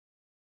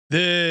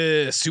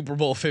The Super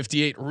Bowl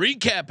 58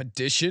 recap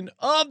edition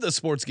of the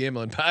Sports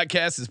Gambling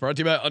Podcast is brought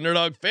to you by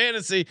Underdog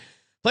Fantasy.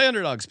 Play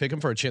Underdogs, pick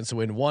them for a chance to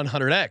win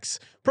 100x.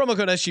 Promo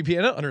code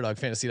SGPN at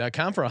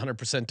UnderdogFantasy.com for a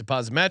 100%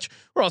 deposit match.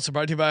 We're also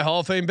brought to you by Hall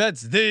of Fame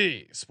Bets,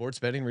 the sports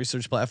betting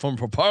research platform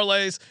for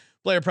parlays,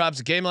 player props,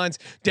 and game lines.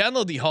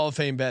 Download the Hall of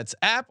Fame Bets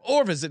app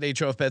or visit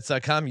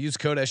HOFBets.com. Use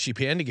code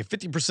SGPN to get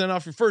 50%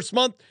 off your first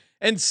month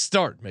and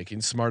start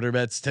making smarter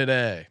bets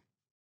today.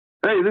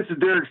 Hey, this is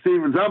Derek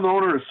Stevens. I'm the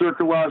owner of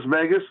Circa Las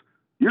Vegas.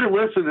 You're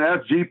listening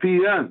to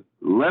SGPN.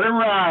 Let it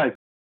ride.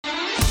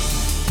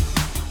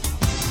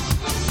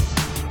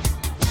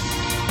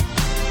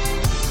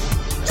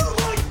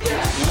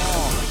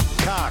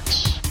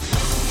 Cox.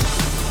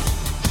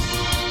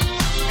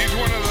 He's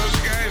one of those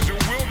guys who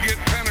will get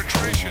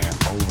penetration.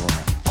 Over.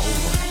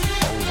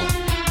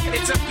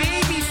 It's a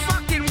baby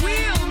fucking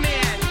wheel,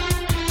 man.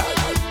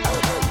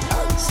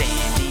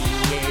 San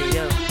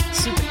Diego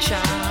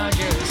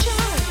Superchargers.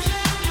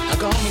 Now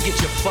go home and get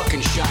your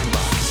fucking shine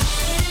box.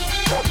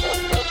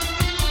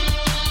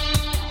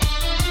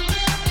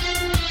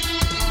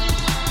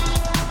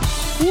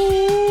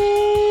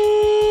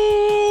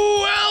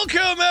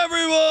 Welcome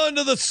everyone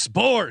to the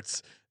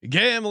Sports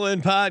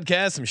Gambling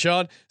Podcast. I'm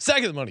Sean,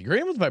 second the money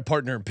green with my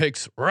partner in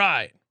picks,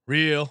 Ryan,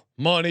 Real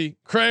Money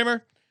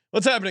Kramer.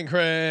 What's happening,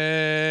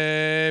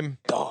 Kramer?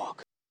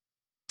 Dog.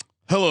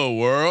 Hello,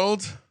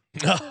 world.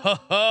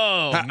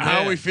 Oh,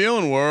 How are we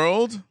feeling,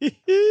 world?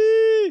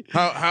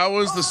 How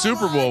was the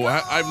Super Bowl?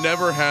 I've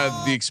never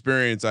had the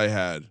experience I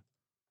had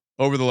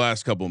over the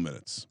last couple of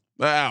minutes,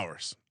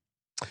 hours.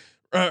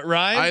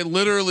 Ryan, I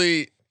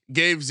literally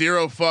gave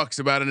zero fucks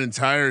about an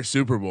entire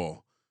Super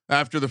Bowl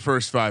after the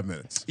first 5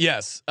 minutes.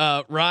 yes,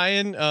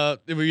 Ryan.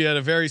 We had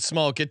a very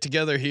small get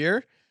together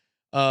here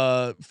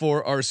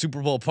for our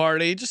Super Bowl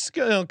party. Just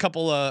a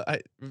couple,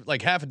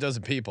 like half a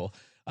dozen people,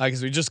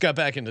 because we just got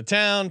back into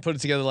town, put it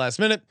together last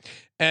minute,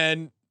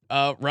 and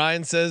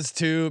Ryan says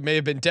to may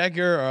have been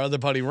Decker, our other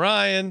buddy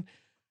Ryan.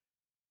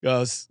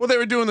 Goes, Well, they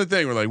were doing the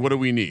thing. We're like, what do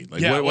we need?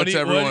 Like, what's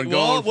everyone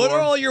going for? What are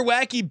all your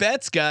wacky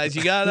bets, guys?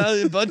 You got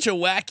a bunch of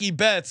wacky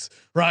bets.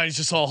 Ryan's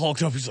just all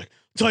hulked up. He's like,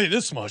 I'll tell you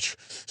this much: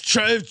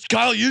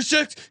 Kyle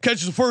Juszczyk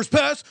catches the first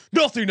pass,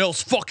 nothing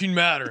else fucking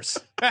matters.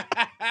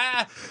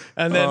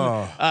 And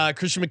then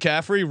Christian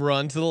McCaffrey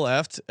run to the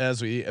left,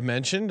 as we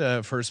mentioned.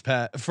 First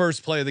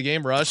play of the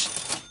game, rush.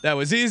 That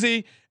was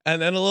easy. And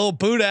then a little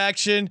boot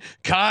action.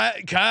 Kyle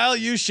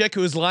Juszczyk,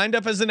 who was lined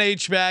up as an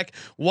H-back,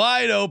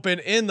 wide open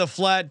in the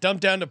flat,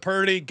 dumped down to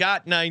Purdy,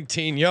 got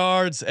 19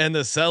 yards, and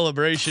the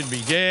celebration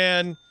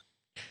began.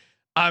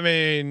 I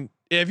mean,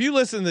 if you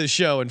listen to the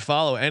show and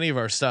follow any of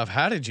our stuff,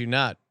 how did you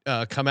not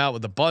come out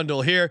with a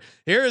bundle here?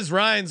 Here is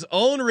Ryan's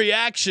own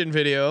reaction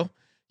video.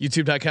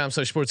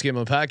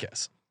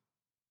 YouTube.com/sportsgamblingpodcast.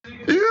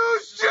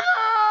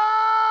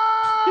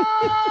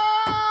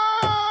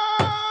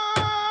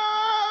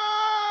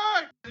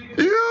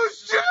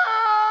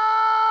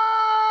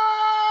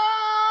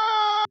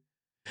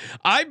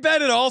 I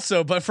bet it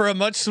also, but for a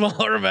much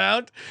smaller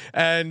amount.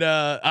 And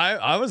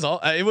I was all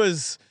it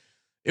was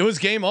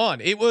game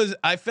on.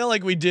 I felt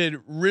like we did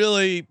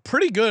really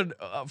pretty good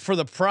for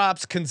the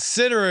props,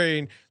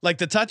 considering like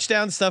the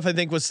touchdown stuff. I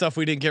think was stuff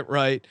we didn't get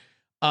right.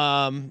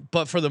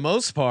 But for the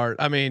most part,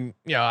 I mean,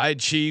 I had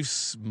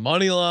Chiefs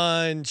money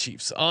line,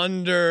 Chiefs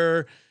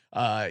under,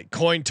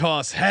 coin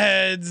toss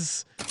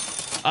heads.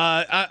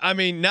 I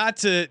mean, not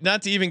to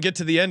even get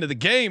to the end of the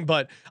game,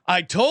 but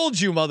I told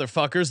you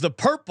motherfuckers, the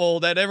purple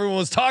that everyone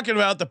was talking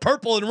about, the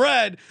purple and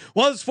red,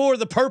 was for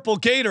the purple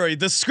Gatorade.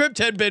 The script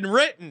had been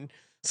written.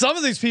 Some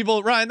of these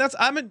people, Ryan,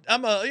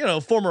 I'm a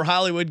former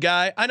Hollywood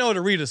guy. I know how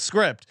to read a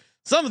script.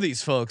 Some of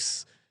these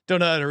folks don't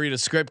know how to read a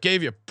script.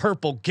 Gave you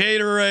purple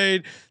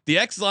Gatorade. The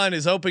X line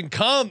is open.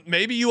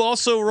 Maybe you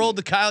also rolled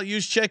the Kyle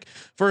Juszczyk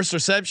first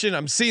reception.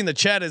 I'm seeing the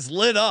chat is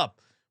lit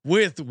up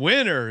with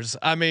winners.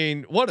 I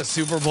mean, what a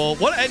Super Bowl.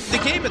 And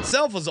the game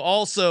itself was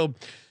also,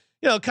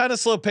 kind of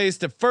slow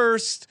paced at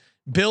first,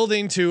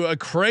 building to a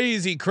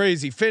crazy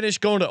finish,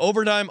 going to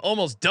overtime,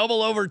 almost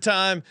double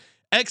overtime.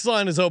 X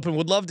line is open.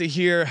 Would love to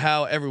hear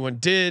how everyone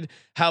did,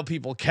 how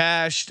people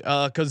cashed,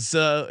 because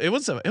it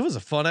was a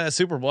fun ass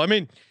Super Bowl. I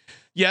mean,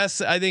 yes,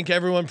 I think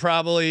everyone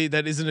probably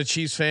that isn't a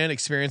Chiefs fan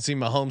experiencing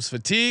Mahomes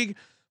fatigue.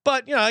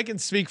 But I can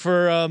speak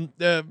for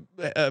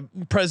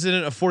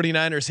president of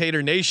 49ers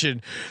Hater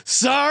Nation.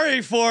 Sorry,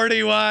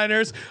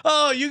 49ers.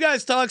 Oh, you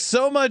guys talk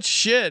so much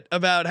shit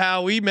about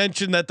how we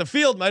mentioned that the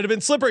field might have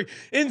been slippery.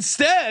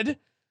 Instead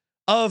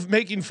of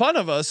making fun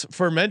of us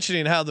for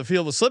mentioning how the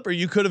field was slippery,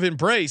 you could have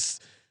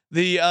embraced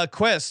the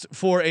quest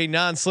for a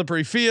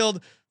non-slippery field.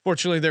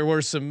 Fortunately, there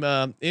were some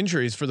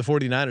injuries for the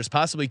 49ers,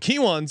 possibly key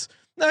ones.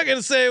 Not going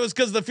to say it was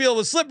because the field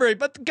was slippery,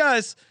 but the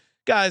guys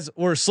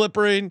were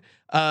slipping.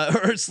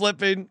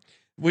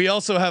 We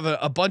also have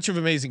a bunch of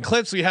amazing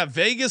clips. We have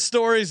Vegas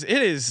stories.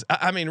 It is,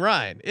 I mean,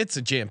 Ryan, it's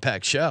a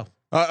jam-packed show.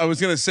 I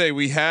was gonna say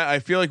I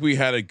feel like we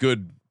had a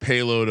good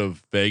payload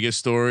of Vegas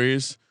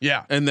stories.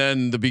 Yeah. And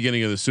then the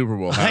beginning of the Super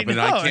Bowl happened.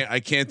 I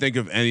can't think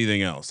of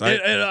anything else.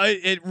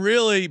 It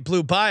really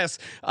blew by us.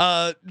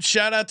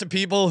 Shout out to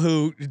people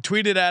who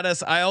tweeted at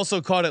us. I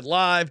also caught it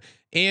live.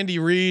 Andy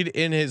Reid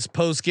in his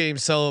post game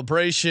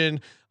celebration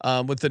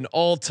with an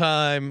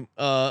all-time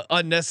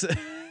unnecessary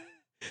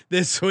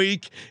this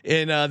week,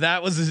 and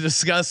that was a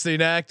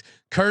disgusting act,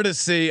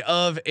 courtesy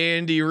of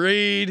Andy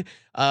Reid,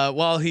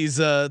 while he's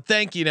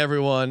thanking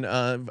everyone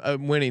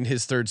winning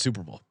his third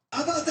Super Bowl.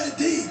 How about that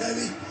D,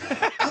 baby?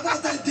 How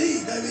about that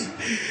D, baby?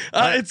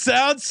 It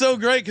sounds so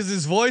great because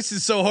his voice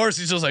is so hoarse.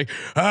 He's just like,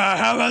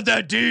 how about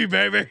that D,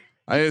 baby?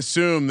 I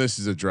assume this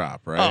is a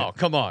drop, right? Oh,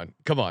 come on.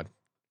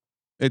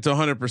 It's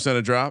 100%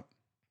 a drop.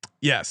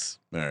 Yes.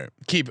 All right.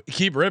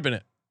 Keep ripping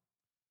it.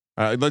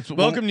 Let's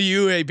Welcome to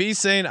UAB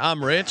saying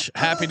I'm Rich.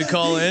 Happy to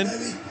call in.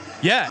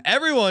 Yeah,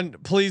 everyone,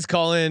 please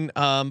call in.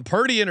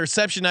 Purdy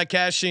interception not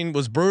cashing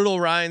was brutal.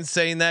 Ryan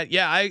saying that.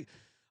 Yeah, I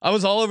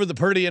was all over the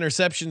Purdy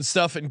interception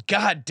stuff, and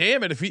God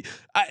damn it,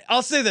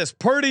 I'll say this: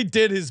 Purdy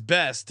did his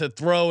best to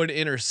throw an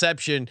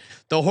interception.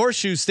 The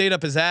horseshoe stayed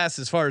up his ass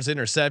as far as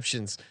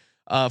interceptions.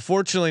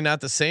 Fortunately,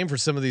 not the same for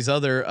some of these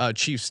other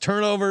Chiefs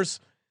turnovers.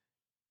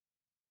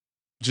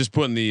 Just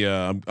putting the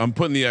I'm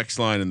putting the X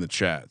line in the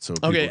chat. So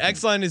okay,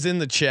 X line is in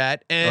the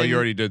chat. And you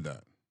already did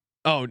that.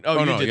 Oh, you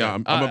no, did. Yeah,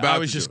 that. I'm about. I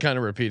was just kind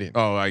of repeating.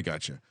 Oh, I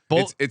got you.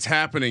 It's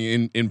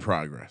happening in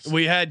progress.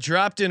 We had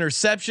dropped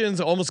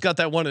interceptions. Almost got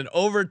that one in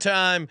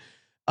overtime.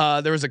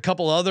 There was a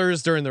couple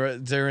others during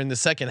the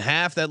second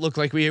half that looked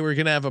like we were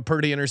going to have a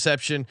Purdy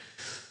interception.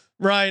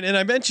 Ryan, and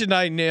I mentioned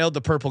I nailed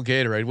the purple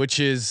Gatorade, which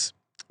is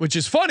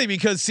funny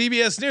because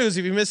CBS News.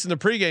 If you missed in the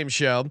pregame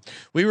show,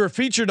 we were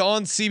featured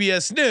on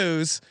CBS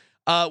News.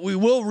 We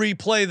will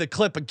replay the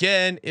clip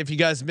again if you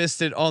guys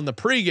missed it on the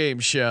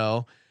pregame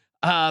show.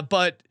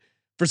 But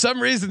for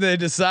some reason, they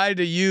decided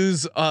to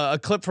use a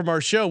clip from our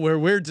show where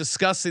we're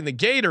discussing the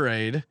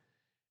Gatorade,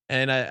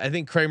 and I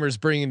think Kramer's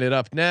bringing it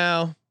up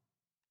now.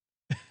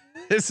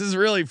 This is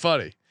really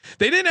funny.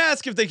 They didn't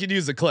ask if they could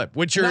use a clip,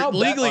 which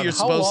legally you're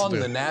supposed to do. How long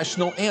the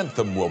national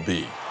anthem will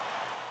be,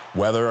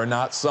 whether or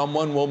not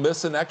someone will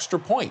miss an extra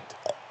point.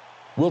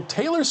 Will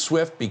Taylor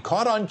Swift be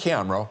caught on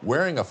camera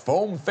wearing a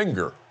foam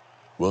finger?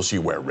 Will she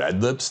wear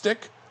red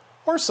lipstick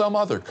or some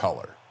other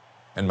color?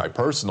 And my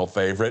personal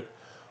favorite,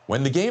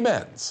 when the game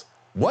ends,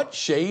 what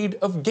shade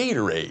of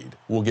Gatorade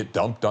will get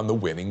dumped on the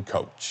winning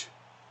coach?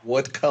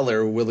 What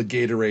color will the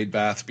Gatorade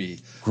bath be?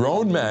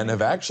 Grown men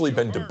have actually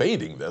been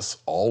debating this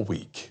all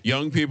week.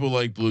 Young people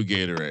like blue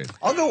Gatorade.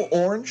 I'll go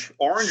orange.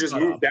 Orange has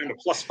moved down to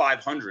plus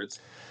 500s.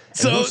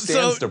 So who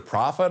stands to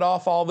profit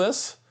off all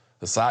this,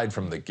 aside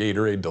from the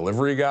Gatorade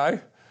delivery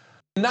guy?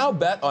 Now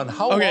bet on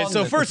how long. Okay,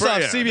 so first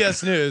off,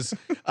 CBS News,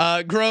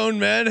 grown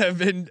men have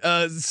been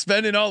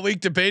spending all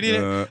week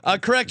debating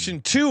it. Correction,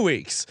 2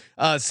 weeks.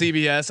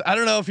 CBS. I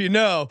don't know if you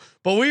know,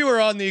 but we were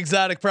on the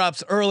exotic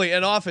props early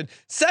and often.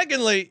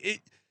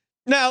 Secondly,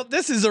 now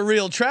this is a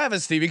real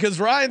travesty because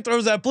Ryan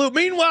throws that blue.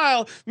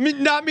 Meanwhile,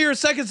 not mere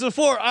seconds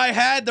before, I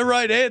had the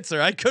right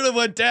answer. I could have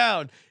went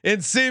down in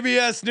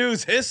CBS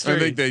News history.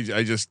 I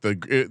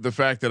think the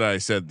fact that I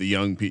said the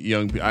young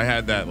I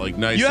had that like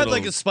nice. You had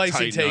like a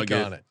spicy take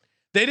nugget on it.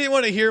 They didn't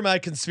want to hear my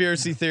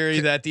conspiracy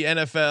theory that the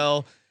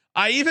NFL.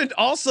 I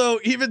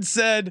even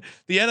said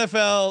the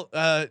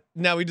NFL.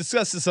 Now we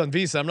discussed this on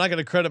Visa. I'm not going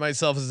to credit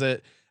myself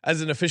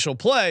as an official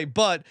play,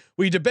 but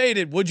we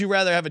debated: would you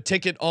rather have a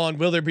ticket on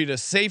will there be a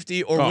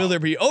safety or will there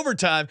be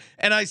overtime?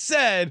 And I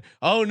said,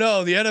 oh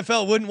no, the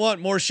NFL wouldn't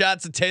want more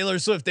shots at Taylor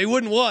Swift. They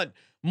wouldn't want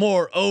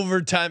more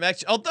overtime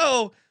action.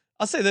 Although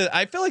I'll say that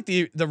I feel like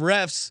the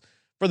refs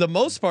for the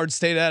most part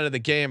stayed out of the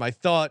game. I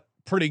thought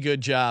pretty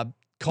good job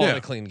calling a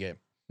clean game.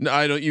 No,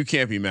 you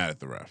can't be mad at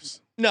the refs.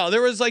 No,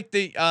 there was like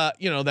the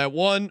that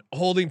one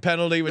holding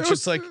penalty, which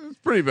is like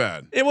pretty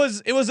bad. It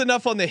was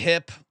enough on the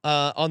hip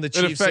on the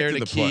Chiefs there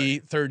to key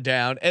third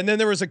down, and then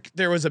there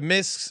was a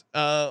miss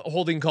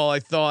holding call I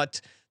thought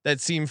that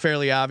seemed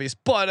fairly obvious,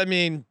 but I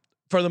mean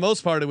for the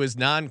most part it was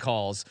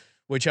non-calls,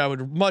 which I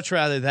would much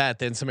rather that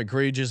than some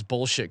egregious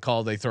bullshit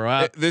call they throw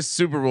out. This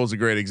Super Bowl is a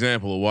great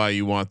example of why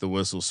you want the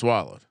whistle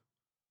swallowed.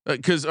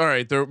 Because all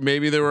right, there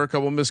were a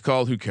couple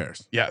miscalled. Who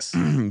cares? Yes,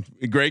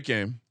 great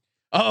game.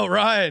 Oh,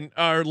 Ryan,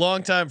 our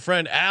longtime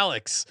friend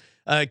Alex,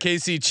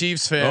 KC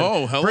Chiefs fan.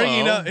 Oh,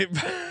 hello.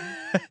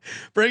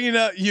 Bringing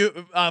up you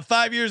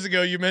 5 years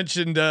ago, you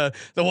mentioned the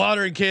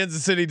water in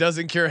Kansas City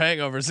doesn't cure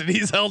hangovers, and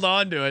he's held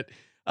on to it.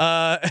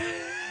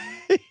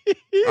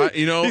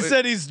 He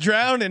said he's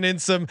drowning in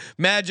some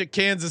magic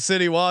Kansas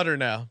City water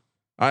now.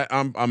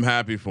 I'm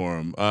happy for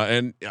him.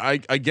 And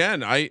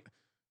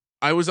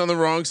I was on the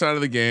wrong side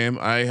of the game.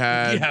 I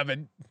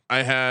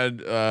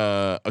had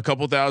a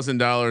couple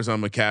 $1,000s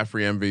on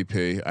McCaffrey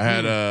MVP. I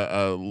had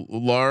a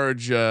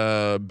large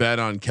bet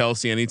on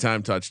Kelsey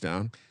anytime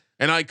touchdown,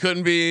 and I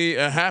couldn't be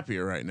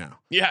happier right now.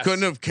 Yes.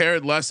 Couldn't have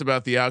cared less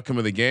about the outcome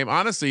of the game.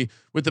 Honestly,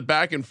 with the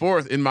back and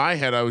forth in my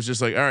head, I was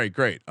just like, all right,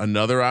 great.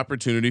 Another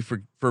opportunity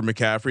for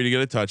McCaffrey to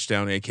get a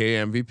touchdown,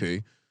 AKA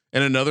MVP,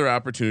 and another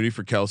opportunity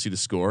for Kelsey to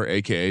score,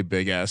 AKA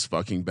big ass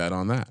fucking bet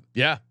on that.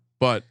 Yeah.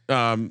 But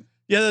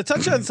yeah, the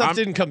touchdown stuff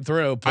didn't come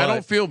through. But I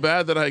don't feel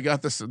bad that I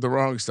got the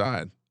wrong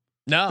side.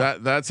 No,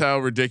 that's how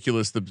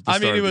ridiculous the I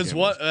mean, it was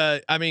what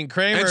I mean,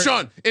 Kramer and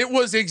Sean. It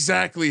was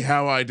exactly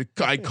how I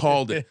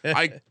called it.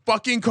 I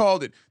fucking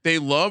called it. They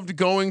loved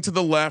going to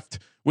the left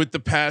with the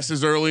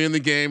passes early in the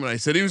game, and I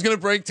said he was going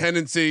to break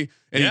tendency,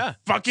 and he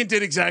fucking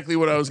did exactly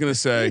what I was going to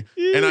say.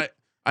 And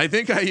I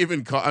think I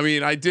even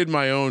I did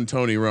my own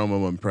Tony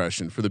Romo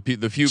impression for the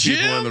few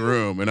people in the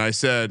room, and I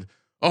said,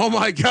 "Oh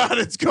my God,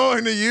 it's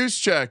going to use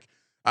check."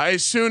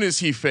 As soon as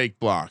he fake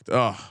blocked,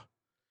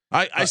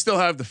 I still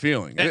have the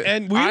feeling,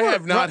 and I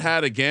have not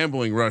had a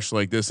gambling rush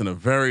like this in a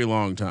very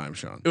long time,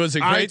 Sean. It was a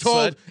great. I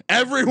told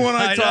everyone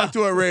I talked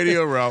to at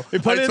Radio Row. We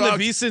put in the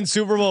VSiN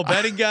Super Bowl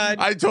betting guide.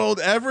 I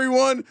told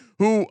everyone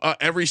who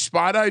every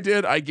spot I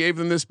did, I gave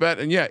them this bet,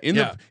 and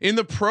in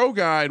the pro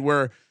guide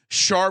where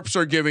sharps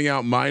are giving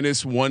out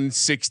minus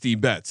 160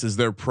 bets as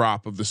their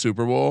prop of the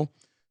Super Bowl.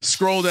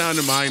 Scroll down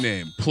to my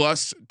name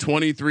plus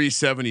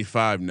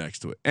 2375 next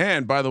to it.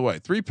 And by the way,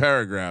 3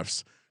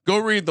 paragraphs. Go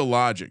read the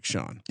logic,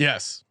 Sean.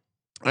 Yes.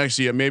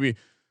 Actually, maybe.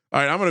 All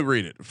right, I'm going to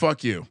read it.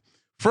 Fuck you.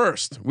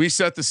 First, we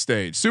set the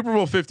stage. Super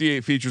Bowl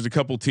 58 features a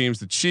couple teams,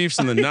 the Chiefs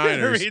and the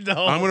Niners. I'm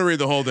going to read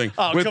the whole thing.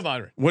 Oh, come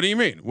on. What do you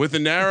mean? With a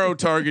narrow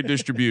target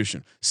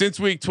distribution. Since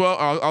week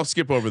 12, I'll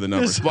skip over the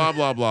numbers. Blah,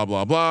 blah, blah,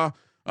 blah, blah.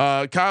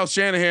 Kyle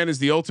Shanahan is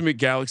the ultimate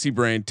galaxy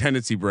brain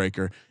tendency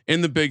breaker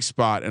in the big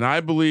spot. And I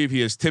believe he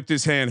has tipped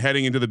his hand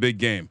heading into the big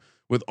game.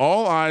 With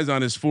all eyes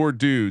on his 4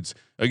 dudes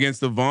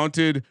against the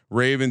vaunted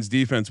Ravens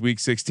defense week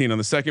 16 on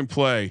the second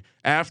play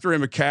after a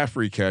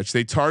McCaffrey catch,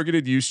 they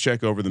targeted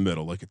Juszczyk over the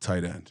middle like a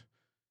tight end.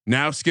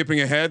 Now skipping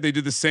ahead, they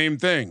did the same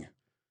thing,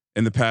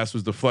 and the pass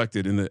was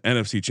deflected in the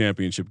NFC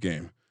Championship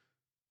game.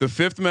 The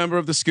 5th member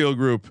of the skill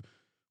group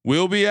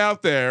will be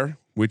out there,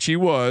 which he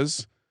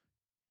was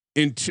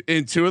in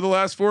 2 of the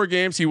last 4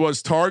 games. He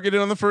was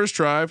targeted on the first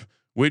drive,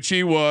 which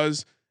he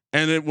was,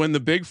 and when the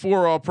big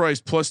 4 all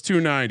priced plus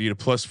 290 to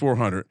plus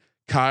 400.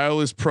 Kyle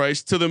is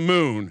priced to the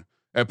moon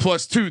at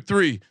plus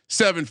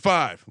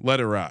 2375. Let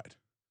it ride.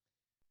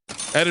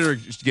 Editor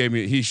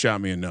he shot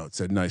me a note,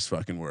 said nice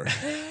fucking word.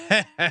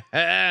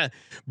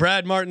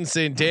 Brad Martin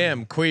saying,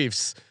 damn,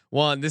 Queefs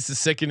won. This is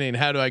sickening.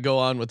 How do I go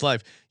on with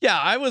life? Yeah,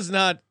 I was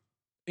not,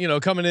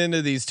 coming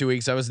into these 2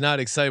 weeks, I was not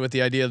excited with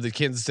the idea of the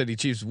Kansas City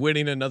Chiefs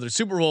winning another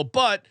Super Bowl.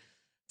 But at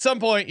some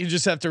point you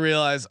just have to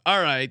realize,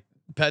 all right,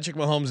 Patrick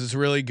Mahomes is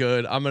really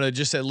good. I'm going to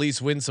just at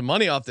least win some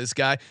money off this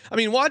guy. I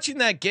mean, watching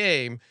that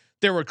game,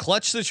 there were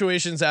clutch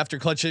situations after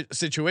clutch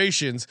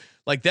situations,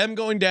 like them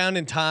going down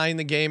and tying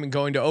the game and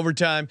going to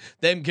overtime,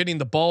 them getting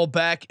the ball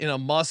back in a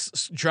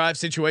must drive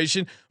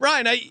situation.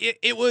 Ryan,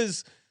 I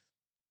was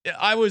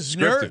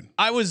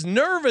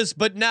nervous,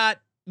 but not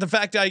the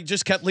fact I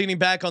just kept leaning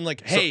back on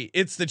like, hey,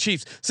 it's the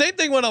Chiefs. Same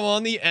thing when I'm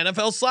on the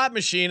NFL slot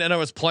machine and I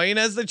was playing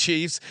as the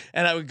Chiefs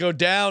and I would go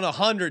down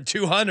 100,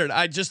 200.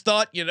 I just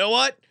thought, you know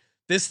what?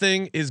 This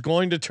thing is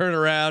going to turn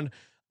around.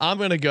 I'm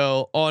going to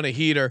go on a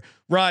heater.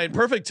 Ryan,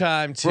 perfect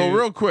time to. Well,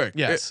 real quick.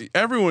 Yes.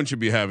 Everyone should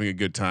be having a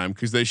good time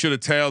because they should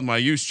have tailed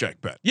my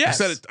Juszczyk bet.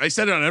 Yes. I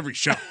said it on every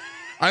show.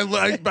 I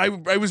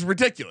was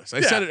ridiculous.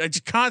 I said it. I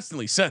just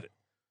constantly said it.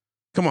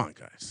 Come on,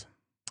 guys.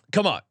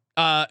 Come on.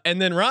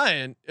 And then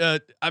Ryan,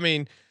 I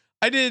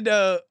ended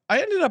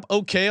up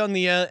okay on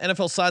the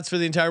NFL slots for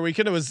the entire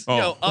weekend. It was,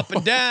 up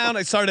and down.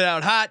 I started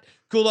out hot,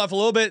 cooled off a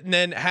little bit, and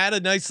then had a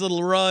nice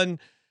little run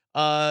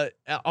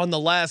on the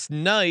last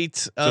night.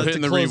 So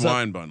hitting the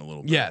rewind button a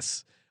little bit.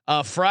 Yes.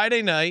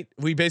 Friday night,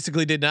 we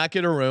basically did not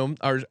get a room.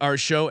 Our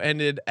show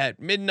ended at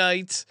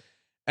midnight,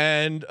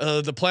 and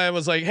the plan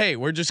was like, hey,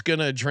 we're just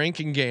gonna drink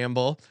and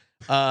gamble.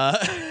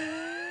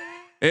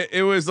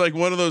 It was like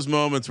one of those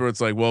moments where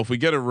it's like, well, if we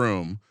get a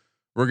room,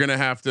 we're gonna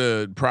have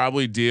to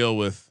probably deal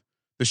with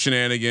the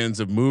shenanigans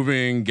of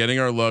moving, getting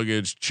our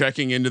luggage,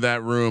 checking into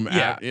that room.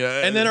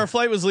 And then our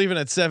flight was leaving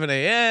at 7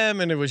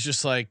 a.m. and it was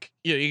just like,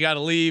 you got to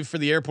leave for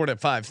the airport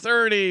at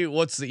 5:30.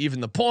 What's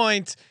even the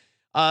point?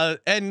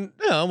 And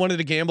I wanted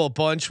to gamble a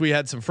bunch. We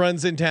had some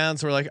friends in town,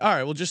 so we're like, all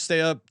right, we'll just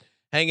stay up,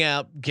 hang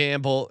out,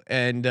 gamble.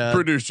 And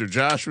producer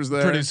Josh was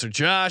there. Producer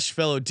Josh,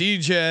 fellow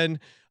DJ,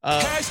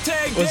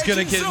 was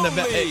gonna get in the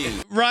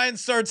bed. Ryan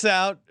starts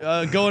out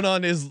going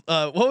on his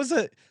what was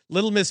it?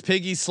 Little Miss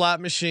Piggy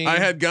slot machine. I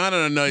had gone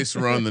on a nice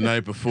run the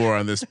night before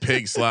on this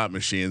pig slot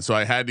machine, so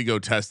I had to go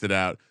test it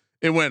out.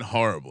 It went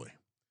horribly.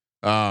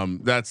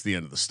 That's the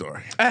end of the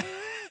story.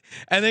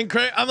 And then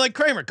I'm like,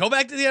 Kramer, go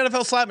back to the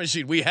NFL slot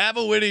machine. We have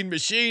a winning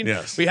machine.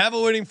 Yes. We have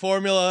a winning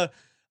formula.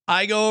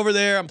 I go over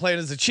there. I'm playing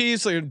as the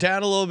Chiefs, so you're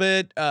down a little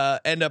bit.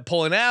 End up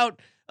pulling out.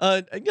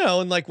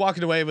 And like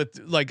walking away with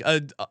like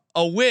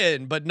a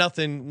win, but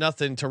nothing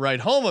to write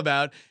home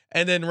about.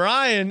 And then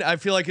Ryan, I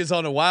feel like, is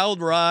on a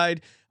wild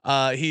ride.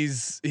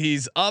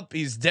 He's up,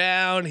 he's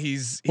down,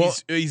 he's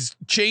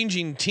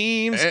changing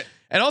teams.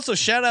 And also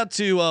shout out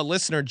to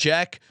listener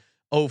Jack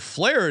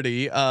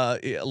O'Flaherty,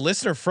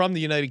 listener from the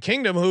United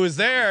Kingdom, who was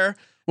there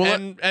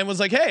and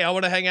was like, hey, I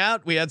want to hang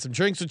out. We had some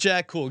drinks with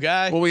Jack, cool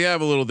guy. Well, we have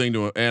a little thing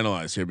to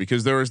analyze here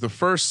because there was the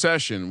first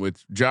session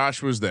with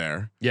Josh was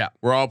there. Yeah.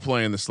 We're all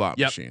playing the slot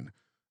machine.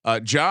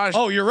 Josh.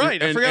 Oh, you're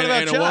right. I forgot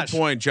about Josh. At one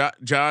point,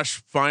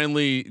 Josh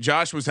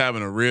was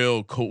having a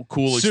real cool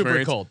experience.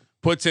 Super cold.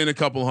 Puts in a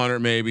couple hundred,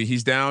 maybe.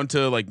 He's down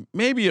to like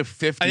maybe a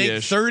 50-ish. I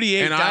think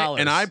 $38.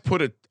 And I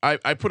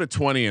put a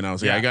 20 in. I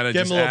was like, I gotta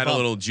just add a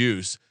little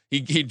juice.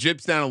 He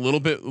jips down a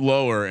little bit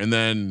lower and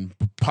then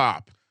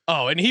pop.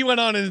 Oh, and he went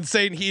on an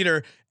insane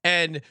heater.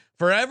 And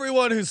for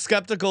everyone who's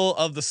skeptical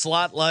of the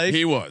slot life,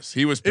 he was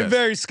pissed.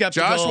 Very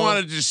skeptical. Josh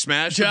wanted to just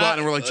smash the button,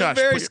 and we're like, Josh,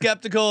 very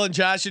skeptical. And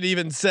Josh had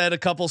even said a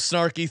couple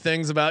snarky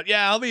things about,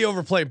 I'll be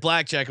overplaying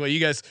blackjack while you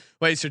guys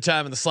waste your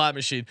time in the slot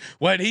machine.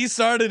 When he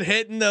started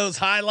hitting those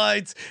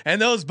highlights and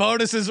those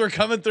bonuses were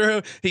coming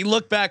through, he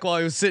looked back while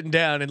he was sitting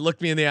down and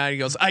looked me in the eye and he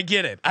goes, I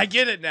get it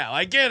now.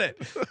 I get it.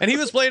 And he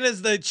was playing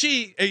as the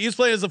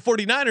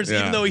 49ers,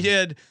 even though he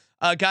had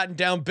gotten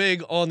down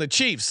big on the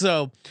Chiefs.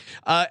 So,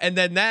 and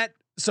then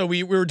so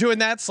we were doing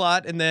that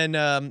slot and then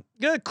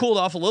cooled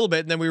off a little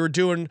bit. And then we were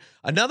doing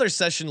another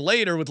session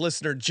later with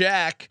listener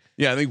Jack.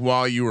 Yeah. I think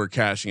while you were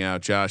cashing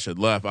out, Josh had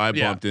left. I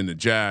bumped into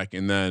Jack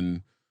and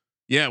then,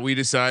 we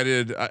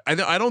decided,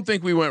 I don't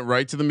think we went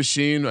right to the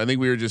machine. I think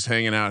we were just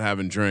hanging out,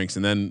 having drinks.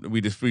 And then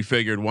we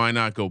figured why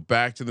not go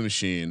back to the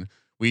machine?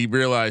 We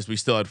realized we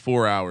still had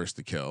 4 hours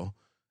to kill.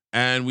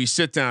 And we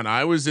sit down.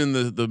 I was in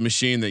the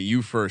machine that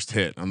you first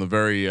hit on the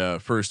very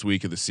first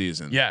week of the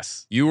season.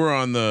 Yes, you were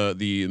on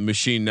the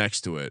machine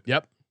next to it.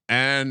 Yep.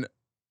 And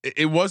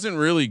it wasn't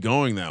really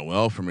going that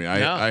well for me.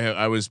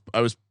 I was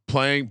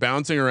playing,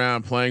 bouncing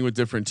around, playing with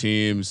different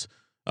teams.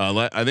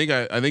 I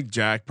think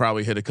Jack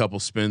probably hit a couple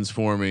spins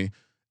for me.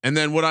 And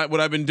then what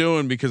I've been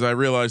doing, because I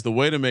realized the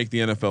way to make the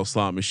NFL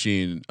slot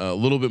machine a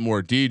little bit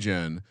more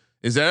degen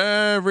is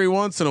every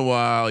once in a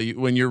while,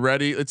 when you're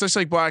ready, it's just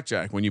like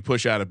blackjack when you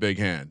push out a big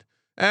hand.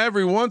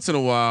 Every once in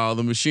a while,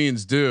 the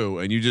machines do,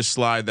 and you just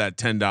slide that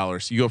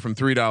 $10. You go from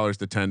 $3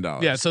 to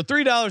 $10. Yeah, so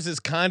 $3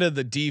 is kind of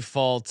the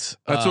default.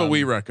 That's what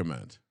we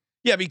recommend.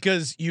 Yeah,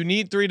 because you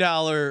need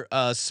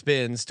 $3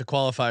 spins to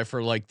qualify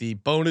for like the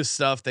bonus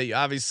stuff that you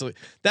obviously.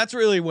 That's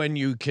really when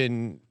you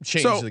can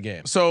change the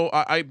game. So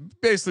I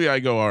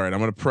go, all right, I'm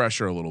going to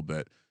pressure a little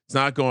bit. It's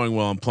not going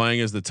well. I'm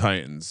playing as the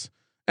Titans.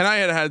 And I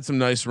had some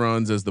nice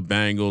runs as the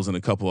Bengals and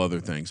a couple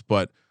other things,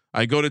 but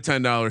I go to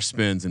 $10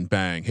 spins and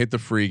bang, hit the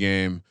free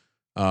game.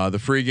 The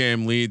free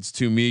game leads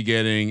to me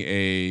getting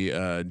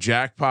a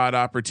jackpot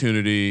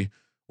opportunity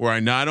where I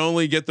not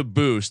only get the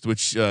boost,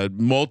 which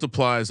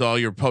multiplies all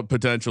your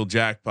potential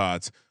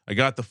jackpots. I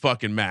got the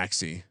fucking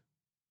maxi.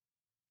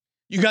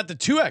 You got the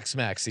 2x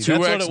maxi. 2x That's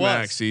what it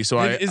was. maxi. So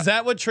is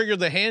that what triggered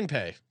the hand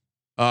pay?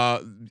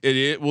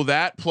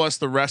 That plus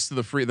the rest of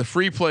the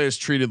free play is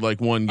treated like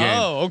one game.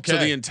 Oh, okay. So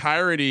the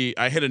entirety,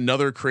 I hit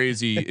another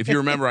crazy. If you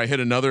remember, I hit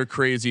another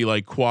crazy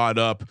like quad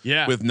up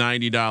with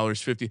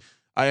 $90, 50.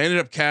 I ended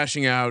up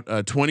cashing out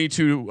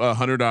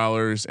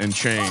 $2,200 and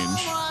change.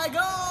 Oh my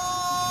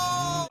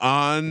God.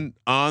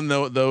 On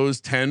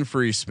those 10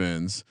 free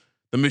spins.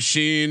 The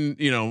machine,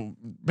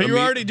 but you were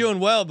already doing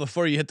well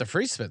before you hit the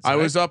free spins. Right? I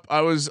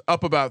was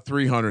up about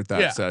 300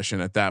 that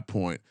session at that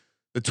point.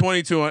 The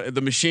 22, the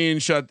machine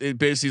shut. It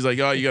basically is like,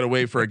 oh, you got to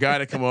wait for a guy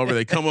to come over.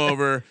 They come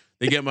over,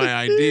 they get my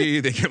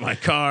ID, they get my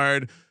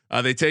card,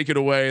 they take it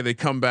away, they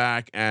come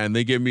back and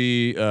they give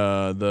me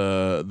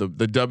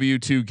the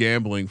W-2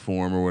 gambling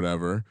form or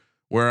whatever,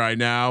 where I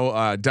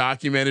now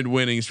documented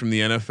winnings from the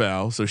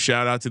NFL. So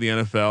shout out to the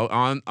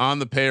NFL on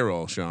the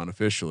payroll, Sean,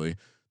 officially.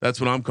 That's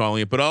what I'm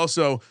calling it. But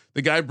also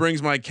the guy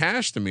brings my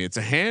cash to me. It's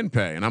a hand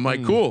pay, and I'm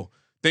like, cool.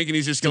 Thinking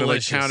he's just gonna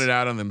like count it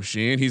out on the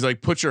machine. He's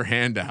like, put your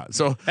hand out.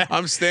 So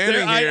I'm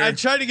standing here. I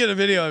tried to get a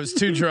video. I was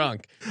too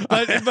drunk,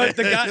 but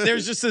the guy,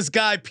 there's just this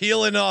guy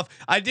peeling off.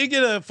 I did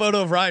get a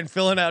photo of Ryan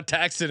filling out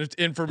tax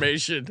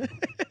information.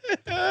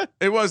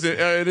 It wasn't.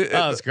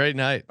 It's a great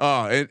night.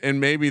 Oh,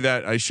 and maybe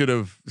that I should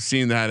have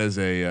seen that as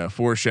a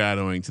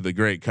foreshadowing to the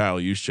great Kyle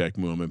Juszczyk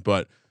moment,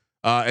 but.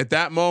 At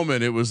that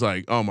moment, it was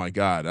like, oh my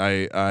God!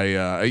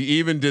 I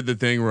even did the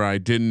thing where I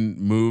didn't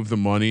move the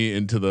money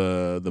into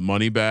the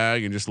money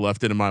bag and just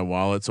left it in my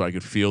wallet so I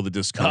could feel the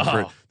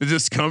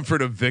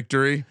discomfort of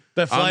victory.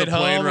 The flight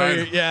home,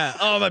 yeah.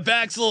 Oh, my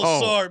back's a little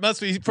sore. It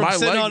must be from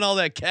sitting on all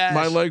that cash.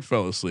 My leg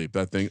fell asleep.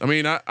 That thing. I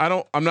mean,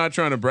 I'm not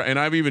trying to and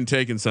I've even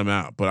taken some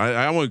out, but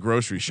I went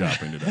grocery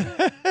shopping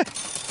today.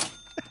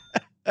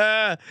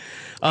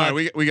 All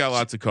right, we got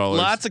lots of callers.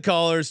 Lots of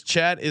callers.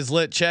 Chat is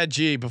lit. Chad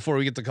G. Before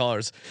we get the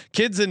callers,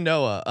 kids in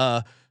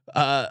Noah.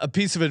 A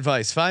piece of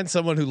advice: find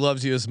someone who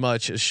loves you as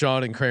much as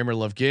Sean and Kramer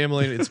love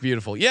gambling. It's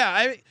beautiful.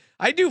 Yeah,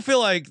 I do feel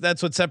like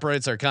that's what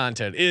separates our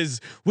content.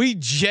 Is we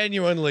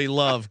genuinely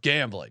love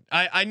gambling.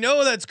 I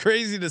know that's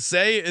crazy to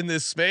say in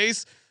this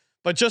space,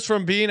 but just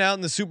from being out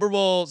in the Super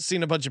Bowl,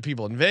 seeing a bunch of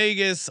people in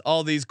Vegas,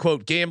 all these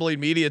quote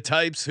gambling media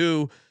types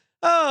who.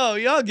 Oh,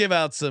 y'all give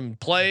out some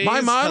plays.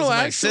 My model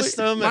my actually,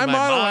 system. My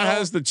model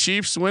has the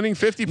Chiefs winning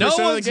 50% of the games.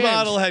 No one's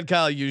model had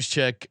Kyle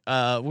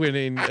Juszczyk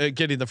winning,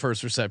 getting the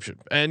first reception,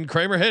 and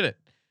Kramer hit it,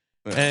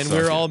 and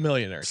we're all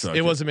millionaires.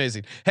 It was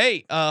amazing.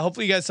 Hey,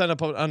 hopefully you guys sign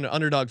up on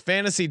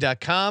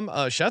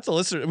UnderdogFantasy.com. Shout out to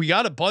listeners. We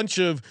got a bunch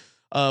of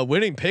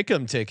winning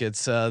pick'em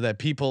tickets that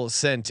people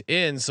sent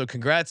in. So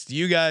congrats to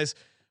you guys.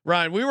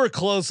 Ryan, we were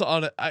close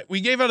on it.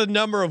 We gave out a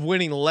number of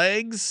winning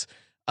legs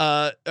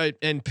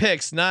and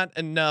picks, not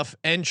enough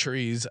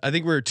entries. I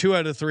think we were 2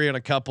 out of 3 on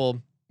a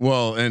couple.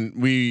 Well, and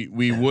we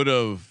would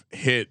have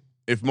hit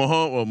if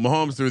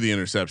Mahomes threw the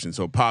interception,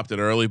 so popped it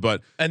early.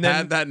 But and then,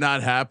 had that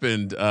not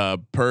happened,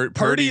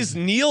 Purdy's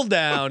kneel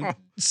down,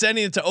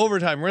 sending it to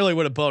overtime really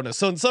would have bonus.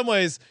 So in some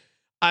ways,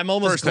 I'm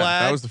almost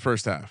glad that was the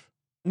first half.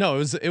 No,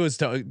 it was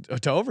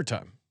to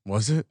overtime.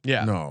 Was it?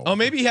 Yeah. No. Oh,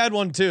 maybe he had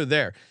one too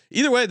there.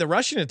 Either way, the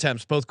rushing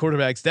attempts, both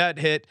quarterbacks that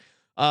hit.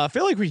 I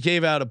feel like we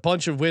gave out a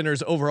bunch of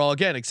winners overall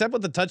again, except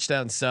with the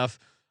touchdown stuff.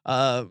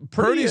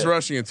 Purdy's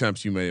rushing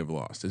attempts you may have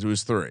lost. It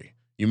was 3.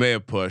 You may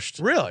have pushed.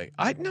 Really?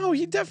 No,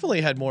 he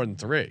definitely had more than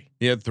 3.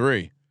 He had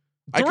 3.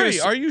 3?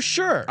 Are you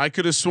sure? I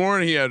could have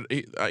sworn he had.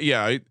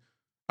 Yeah.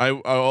 I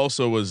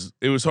also was.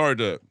 It was hard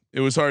to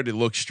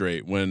look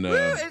straight when.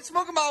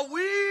 Smoking my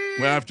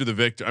weed. After the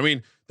victory, I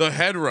mean the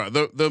head run,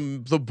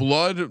 the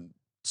blood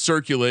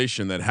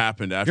circulation that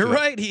happened after. You're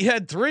right. He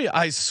had 3.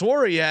 I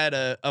swore he had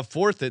a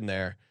 4th in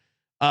there.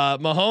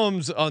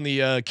 Mahomes on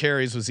the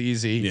carries was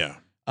easy. Yeah.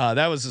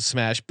 That was a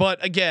smash.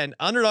 But again,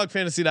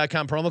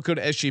 underdogfantasy.com promo code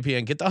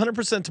SGPN, get the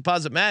 100%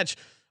 deposit match.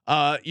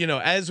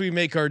 As we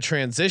make our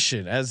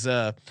transition, as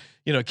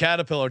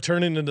Caterpillar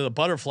turning into the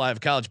butterfly of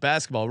college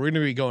basketball, we're going to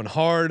be going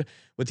hard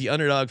with the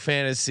Underdog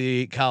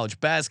Fantasy college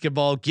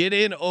basketball. Get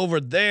in over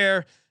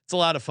there. It's a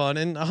lot of fun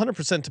and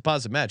 100%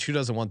 deposit match. Who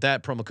doesn't want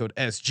that? Promo code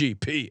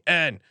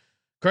SGPN.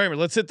 Kramer,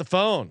 let's hit the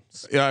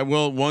phones. Yeah.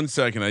 Well, 1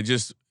 second.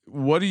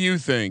 What do you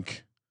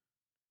think?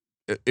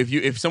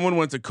 If someone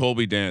went to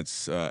Colby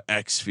Dance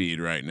X feed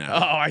right now,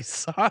 I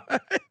saw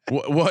it.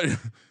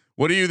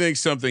 What do you think?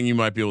 Something you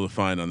might be able to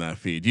find on that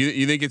feed?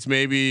 You think it's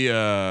maybe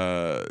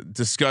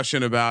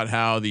discussion about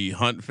how the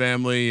Hunt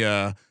family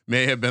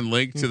may have been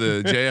linked to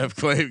the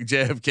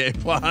JFK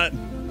plot?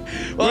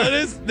 Well, it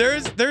is.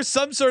 There's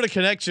some sort of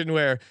connection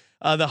where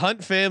the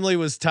Hunt family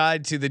was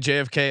tied to the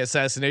JFK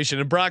assassination,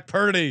 and Brock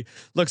Purdy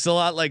looks a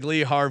lot like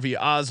Lee Harvey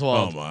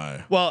Oswald. Oh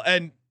my! Well,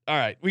 and all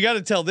right, we got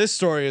to tell this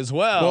story as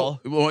well.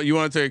 Well, you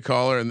want to take a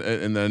caller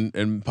and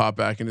then pop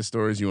back into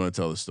stories. You want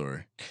to tell the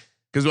story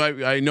because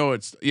I know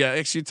it's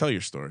Actually, tell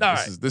your story.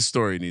 This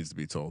story needs to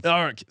be told.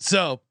 All right,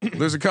 so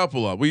there's a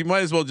couple of. We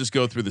might as well just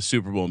go through the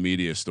Super Bowl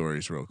media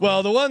stories real quick.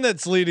 Well, the one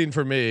that's leading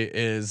for me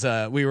is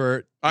I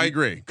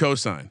agree.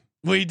 Cosign.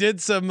 We did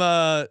some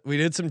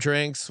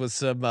drinks with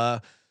some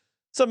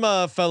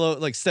fellow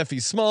like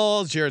Steffi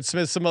Smalls, Jared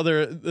Smith, some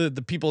other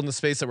the people in the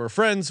space that we're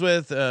friends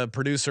with.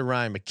 Producer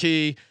Ryan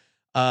McKee.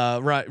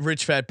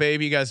 Rich Fat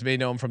Baby, you guys may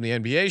know him from the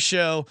NBA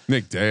show.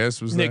 Nick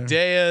Diaz was Nick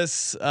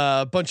Diaz,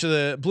 a bunch of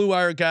the Blue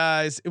Wire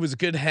guys. It was a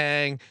good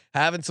hang,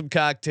 having some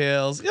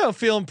cocktails,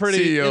 feeling pretty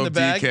CEO in the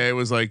bag. DK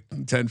was like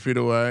 10 feet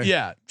away.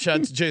 Yeah.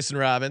 Shout out to Jason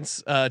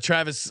Robbins,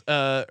 Travis,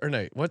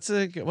 what's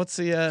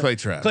the Clay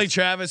Travis. Clay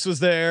Travis was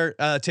there,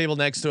 table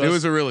next to us. It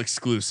was a real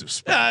exclusive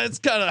spot. It's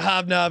kind of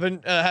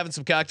hobnobbing, having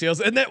some cocktails.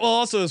 And that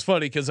also is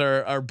funny because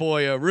our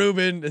boy,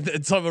 Ruben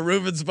and some of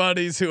Ruben's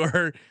buddies who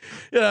are,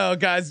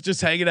 guys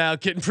just hanging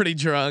out, getting pretty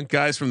drunk.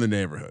 Guys from the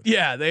neighborhood.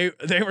 Yeah, they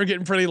were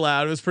getting pretty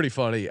loud. It was pretty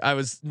funny. I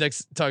was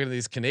next talking to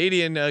these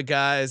Canadian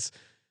guys.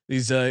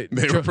 These they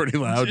were pretty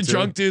loud.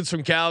 Drunk dudes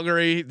from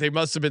Calgary. They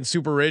must have been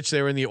super rich.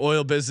 They were in the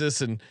oil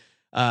business and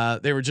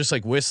they were just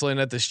like whistling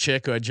at this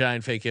chick who had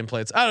giant fake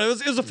implants. I don't know.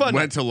 It was a fun.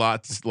 Went to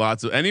lots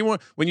of anyone.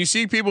 When you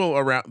see people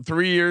around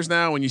 3 years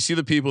now, when you see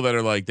the people that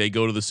are like they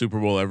go to the Super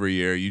Bowl every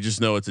year, you just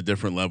know it's a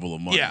different level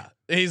of money. Yeah,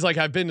 he's like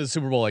I've been to the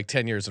Super Bowl like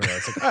 10 years in a row.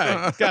 It's like all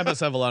right, guy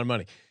must have a lot of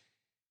money.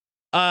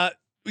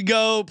 We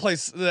go play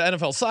the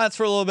NFL slots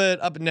for a little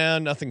bit, up and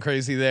down, nothing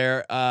crazy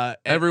there.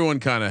 Everyone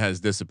kind of has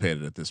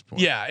dissipated at this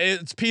point. Yeah,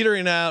 it's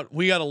petering out.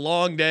 We got a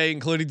long day,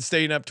 including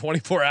staying up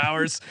 24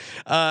 hours.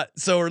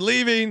 So we're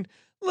leaving,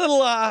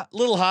 little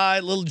high,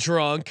 little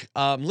drunk.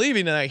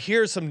 Leaving, and I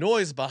hear some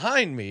noise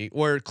behind me,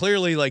 where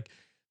clearly like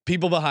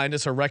people behind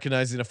us are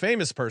recognizing a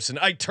famous person.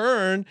 I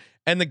turn,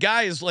 and the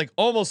guy is like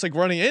almost like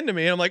running into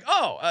me, and I'm like,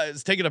 oh, I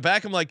was taken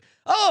aback. I'm like,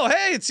 oh,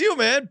 hey, it's you,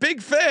 man.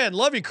 Big fan.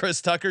 Love you,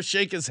 Chris Tucker.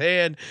 Shake his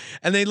hand.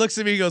 And then he looks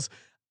at me and goes,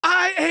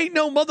 I ain't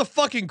no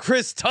motherfucking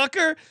Chris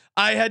Tucker.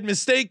 I had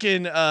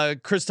mistaken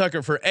Chris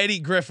Tucker for Eddie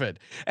Griffin.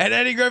 And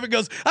Eddie Griffin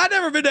goes, I've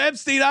never been to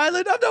Epstein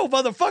Island. I'm no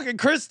motherfucking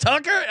Chris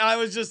Tucker. And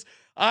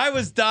I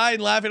was dying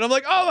laughing. I'm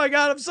like, oh my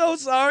God, I'm so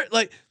sorry.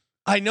 Like,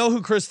 I know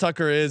who Chris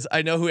Tucker is.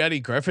 I know who Eddie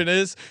Griffin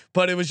is,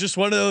 but it was just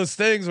one of those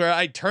things where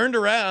I turned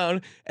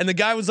around and the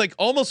guy was like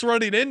almost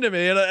running into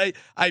me, and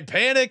I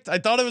panicked. I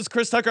thought it was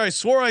Chris Tucker. I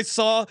swore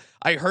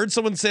I heard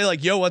someone say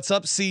like, yo, what's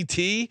up,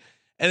 CT?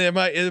 And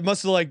it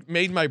must have like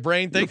made my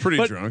brain think. You're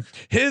pretty drunk.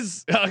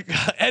 His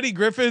Eddie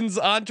Griffin's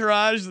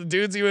entourage, the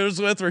dudes he was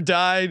with, were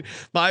dying.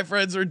 My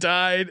friends were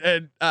dying,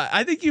 and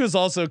I think he was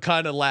also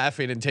kind of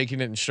laughing and taking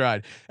it in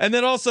stride. And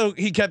then also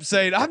he kept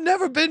saying, "I've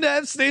never been to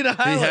Epstein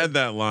Island." He had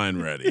that line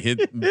ready.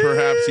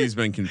 Perhaps he's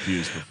been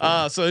confused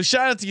before. So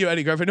shout out to you,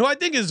 Eddie Griffin, who I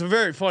think is a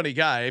very funny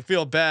guy. I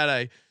feel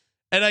bad.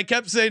 I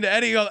kept saying to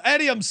Eddie,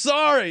 "Eddie, I'm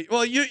sorry."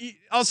 Well, you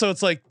also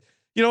it's like,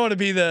 you don't want to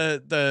be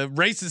the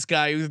racist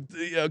guy who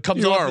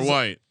comes. You off are as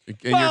white.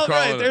 And well, you're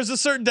right. There's a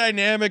certain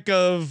dynamic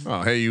of.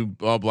 Oh, hey, you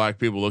all black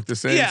people look the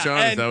same, Sean?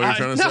 Is that what you're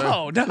trying to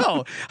say?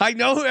 No. I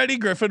know who Eddie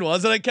Griffin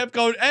was, and I kept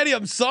going, Eddie,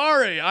 I'm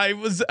sorry. I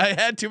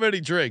had too many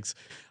drinks,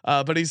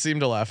 but he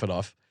seemed to laugh it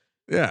off.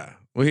 Yeah.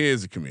 Well, he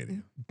is a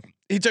comedian.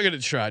 He took it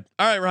in stride.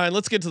 All right, Ryan,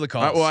 let's get to the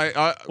calls.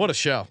 What a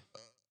show.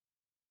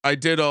 I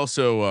did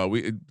also.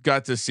 We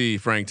got to see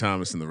Frank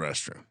Thomas in the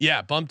restroom.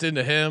 Yeah, bumped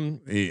into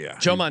him. Yeah,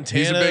 Joe Montana.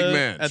 He's a big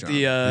man at Sean.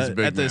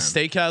 the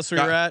steakhouse we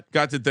were at.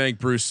 Got to thank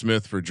Bruce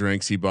Smith for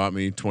drinks he bought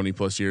me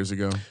 20+ years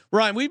ago.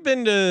 Ryan, we've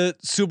been to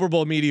Super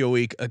Bowl Media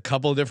Week a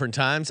couple of different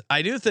times.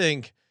 I do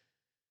think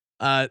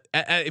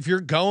if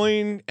you're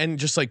going and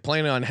just like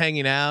planning on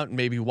hanging out and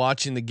maybe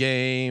watching the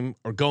game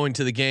or going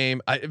to the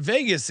game,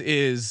 Vegas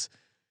is.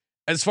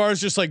 As far as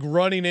just like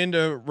running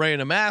into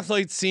random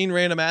athletes, seeing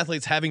random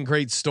athletes having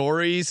great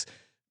stories,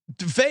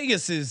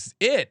 Vegas is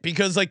it,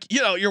 because like,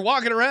 you're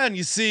walking around,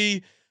 you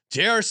see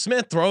J.R.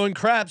 Smith throwing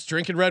craps,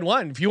 drinking red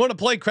wine. If you want to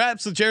play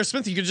craps with J.R.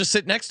 Smith, you could just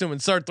sit next to him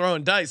and start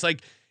throwing dice.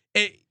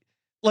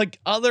 Like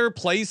other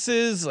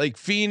places like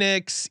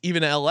Phoenix,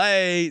 even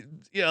LA,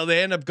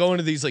 they end up going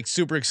to these like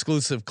super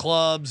exclusive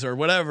clubs or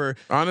whatever.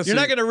 Honestly, you're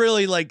not going to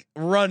really like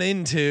run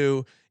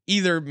into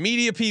either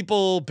media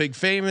people, big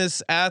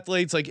famous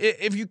athletes. Like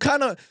if you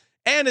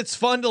and it's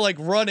fun to like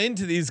run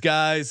into these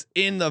guys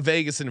in the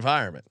Vegas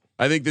environment.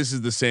 I think this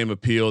is the same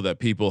appeal that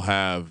people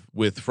have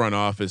with front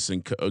office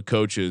and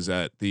coaches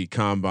at the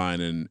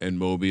Combine and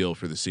Mobile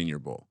for the Senior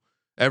Bowl.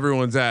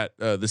 Everyone's at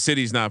the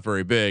city's not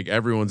very big.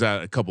 Everyone's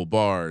at a couple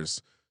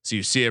bars, so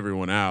you see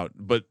everyone out.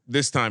 But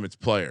this time it's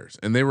players,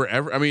 and they were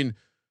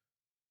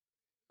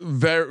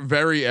very,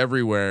 very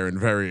everywhere and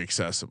very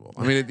accessible.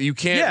 I mean, you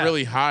can't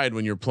really hide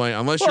when you're playing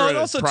unless you're in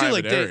a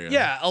private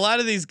area. A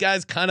lot of these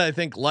guys kind of, I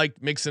think, like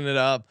mixing it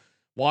up,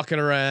 walking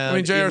around. I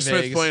mean, J.R.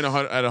 Smith playing at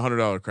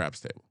 $100 craps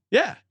table.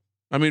 Yeah,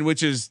 I mean,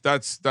 which is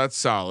that's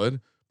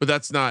solid, but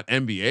that's not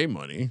NBA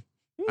money.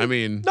 I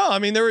mean, no, I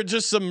mean there were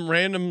just some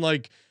random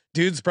like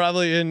dudes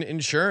probably in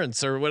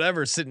insurance or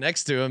whatever sitting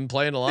next to him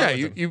playing along. Yeah,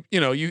 you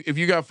if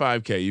you got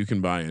 $5K, you can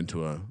buy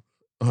into a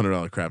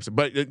 $100 craps,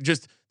 but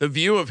just the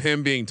view of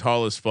him being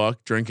tall as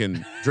fuck,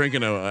 drinking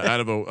out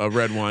of a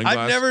red wine glass.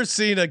 I've never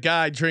seen a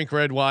guy drink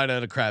red wine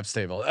at a craps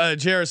table.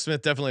 J.R.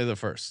 Smith definitely the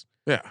first.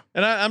 Yeah,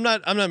 and I'm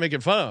not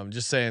making fun of him. I'm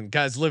just saying,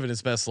 guy's living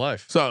his best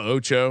life. So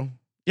Ocho.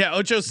 Yeah,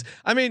 Ocho's.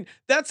 I mean,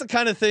 that's the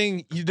kind of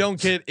thing you don't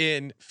get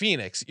in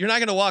Phoenix. You're not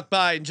going to walk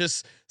by and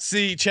just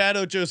see Chad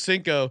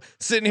Ochocinco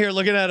sitting here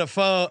looking at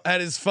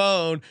his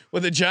phone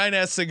with a giant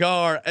ass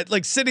cigar,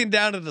 like sitting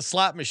down at the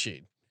slot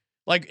machine.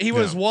 Like he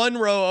was one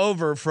row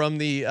over from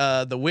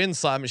the Wynn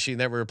slot machine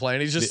that we were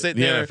playing. He's just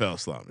sitting there. The NFL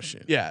slot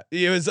machine. Yeah,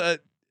 he was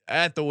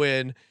at the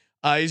Wynn.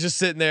 He's just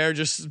sitting there,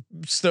 just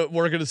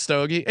working a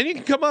stogie, and you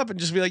can come up and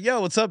just be like,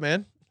 "Yo, what's up,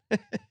 man?"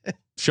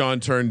 Sean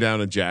turned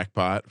down a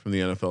jackpot from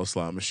the NFL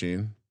slot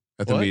machine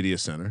at the media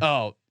center.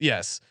 Oh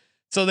yes.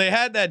 So they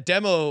had that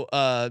demo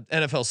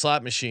NFL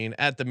slot machine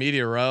at the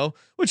media row,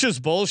 which was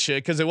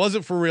bullshit because it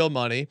wasn't for real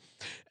money.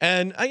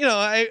 And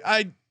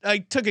I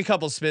took a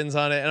couple spins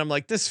on it and I'm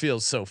like, this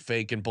feels so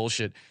fake and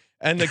bullshit.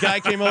 And the guy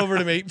came over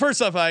to me.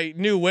 First off, I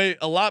knew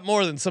a lot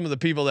more than some of the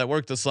people that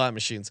work the slot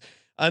machines.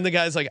 And the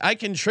guy's like, I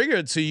can trigger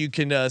it so you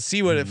can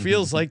see what it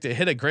feels like to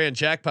hit a grand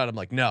jackpot. I'm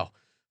like, no,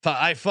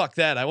 I fuck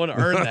that. I want to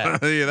earn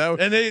that.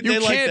 And they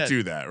can't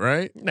do that,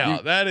 right? No,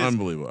 that is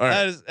unbelievable. All right.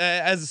 That is,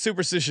 as a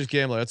superstitious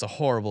gambler, that's a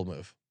horrible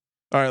move.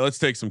 All right, let's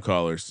take some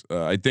callers.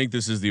 I think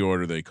this is the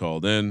order they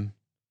called in.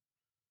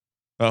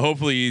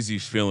 Hopefully,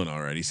 Easy's feeling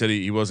all right. He said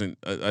he wasn't.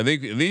 I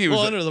think he was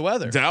under the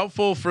weather.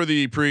 Doubtful for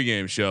the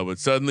pregame show, but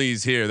suddenly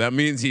he's here. That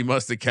means he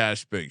must have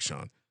cashed big,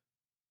 Sean.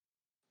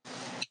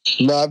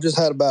 No, I've just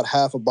had about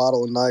half a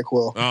bottle of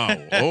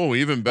NyQuil. Oh,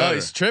 even better. Oh,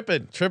 he's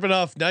tripping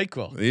off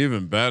NyQuil.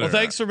 Even better. Well,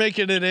 thanks for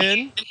making it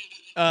in.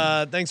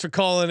 Thanks for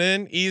calling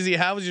in. Easy.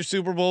 How was your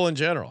Super Bowl in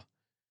general?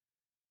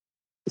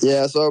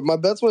 Yeah, so my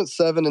bets went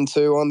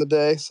 7-2 on the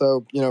day,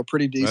 so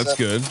pretty decent. That's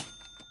good.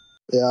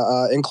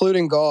 Yeah,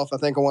 including golf, I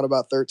think I won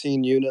about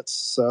 13 units,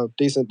 so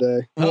decent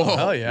day. Oh,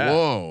 hell yeah!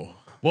 Whoa.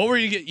 What were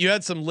you? You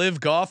had some live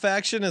golf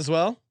action as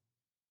well?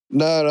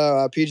 No,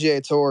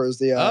 PGA Tour is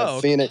the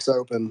Phoenix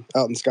Open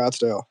out in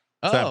Scottsdale.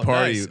 Oh, that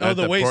party. Nice. Oh,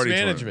 the waste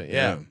management.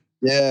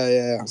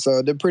 Yeah. So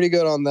I did pretty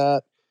good on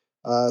that.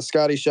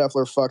 Scotty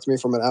Scheffler fucked me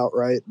from an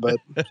outright, but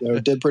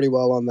did pretty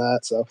well on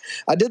that. So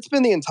I did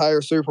spend the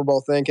entire Super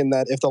Bowl thinking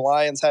that if the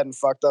Lions hadn't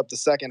fucked up the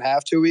second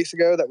half 2 weeks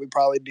ago, that we'd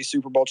probably be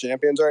Super Bowl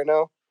champions right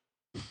now.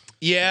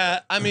 Yeah,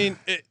 I mean,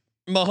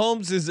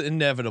 Mahomes is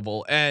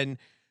inevitable, and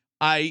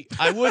I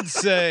would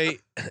say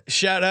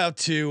shout out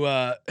to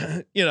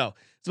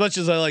as much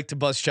as I like to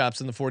bust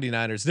chops in the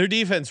 49ers, their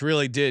defense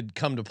really did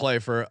come to play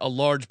for a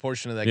large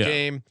portion of that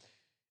game.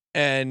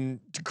 And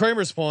to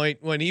Kramer's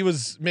point, when he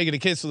was making a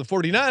case for the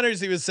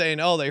 49ers, he was saying,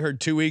 "Oh, they heard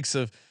 2 weeks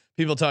of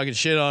people talking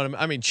shit on him."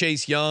 I mean,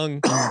 Chase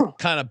Young,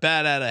 kind of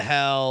bad out of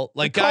hell.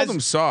 Like guys, called him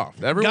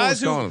soft. Everyone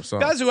was calling him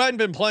soft. Guys who hadn't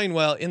been playing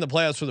well in the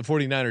playoffs for the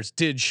 49ers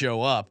did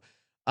show up.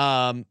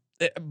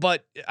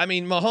 But I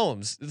mean,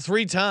 Mahomes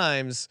 3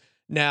 times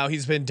now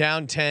he's been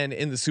down 10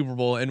 in the Super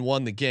Bowl and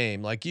won the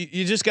game. Like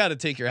you just got to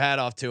take your hat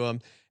off to him.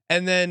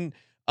 And then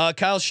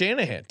Kyle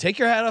Shanahan, take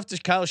your hat off to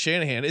Kyle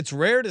Shanahan. It's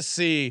rare to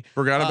see.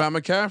 Forgot about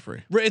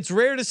McCaffrey. It's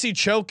rare to see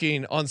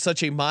choking on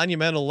such a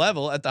monumental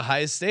level at the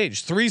highest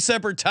stage. 3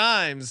 separate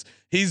times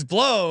he's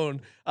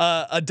blown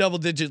a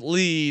double-digit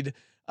lead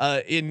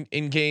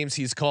in games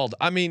he's called.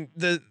 I mean,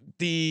 the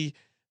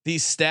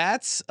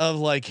stats of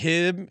like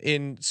him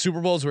in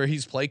Super Bowls where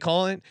he's play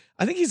calling,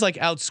 I think he's like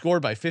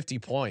outscored by 50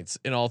 points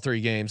in all 3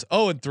 games.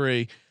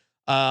 0-3.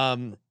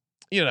 I'm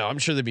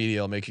sure the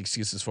media will make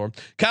excuses for him.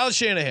 Kyle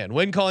Shanahan,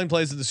 win calling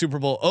plays at the Super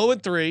Bowl,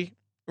 0-3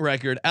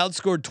 record,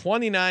 outscored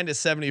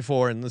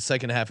 29-74 in the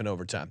second half in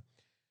overtime.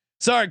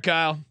 Sorry,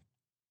 Kyle.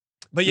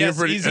 But yes,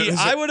 easy.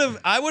 I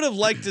would have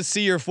liked to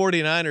see your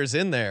 49ers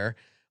in there.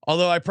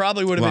 Although I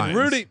probably would have been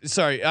rooting.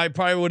 Sorry, I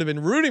probably would have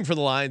been rooting for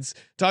the Lions,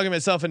 talking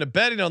myself into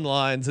betting on the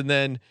Lions, and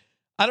then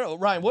I don't know,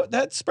 Ryan. What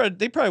that spread?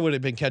 They probably would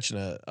have been catching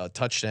a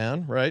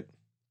touchdown, right?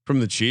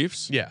 From the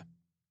Chiefs? Yeah.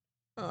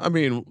 I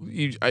mean,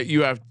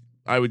 you have.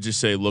 I would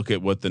just say look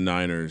at what the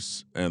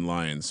Niners and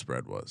Lions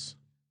spread was.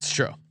 It's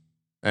true.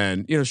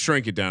 And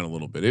shrink it down a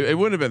little bit. It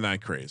wouldn't have been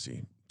that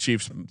crazy.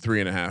 Chiefs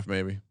 3.5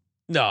 maybe.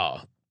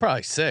 No,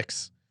 probably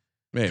 6.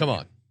 Maybe. Come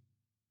on.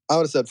 I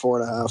would have said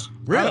 4.5.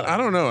 Really? I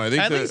don't know. I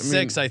think at least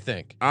 6. I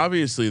think.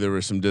 Obviously, there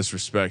was some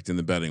disrespect in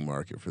the betting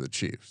market for the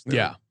Chiefs.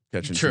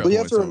 Catching true. But you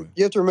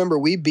have to remember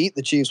we beat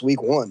the Chiefs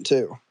week 1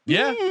 too.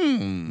 Yeah,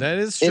 that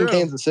is true. In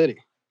Kansas City.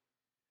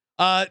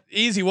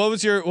 Easy. What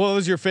was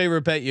your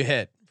favorite bet you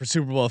hit for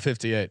Super Bowl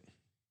 58?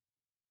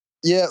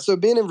 Yeah, so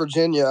being in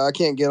Virginia, I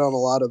can't get on a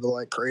lot of the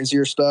like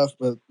crazier stuff,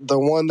 but the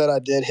one that I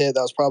did hit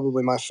that was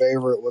probably my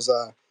favorite was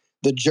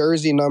the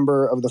jersey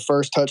number of the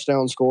first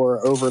touchdown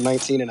score over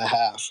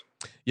 19.5.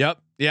 Yep.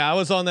 Yeah, I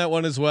was on that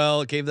one as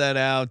well. Gave that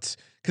out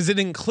because it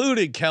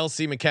included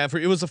Kelsey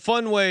McCaffrey. It was a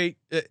fun way,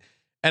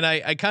 and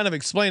I kind of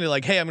explained it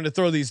like, hey, I'm going to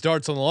throw these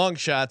darts on the long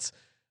shots,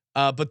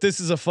 but this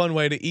is a fun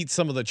way to eat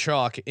some of the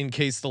chalk in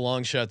case the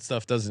long shot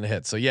stuff doesn't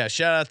hit. So yeah,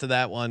 shout out to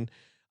that one.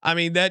 I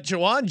mean, that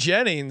Jauan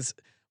Jennings,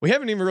 we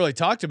haven't even really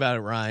talked about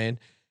it, Ryan.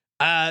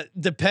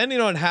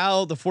 Depending on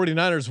how the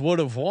 49ers would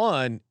have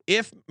won,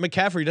 if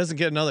McCaffrey doesn't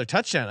get another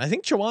touchdown, I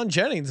think Jauan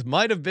Jennings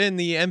might have been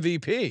the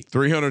MVP.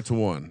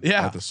 300-1.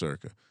 Yeah. At the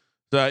circa.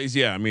 So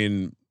yeah, I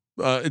mean,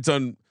 it's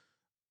on.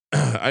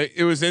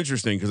 It was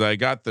interesting because I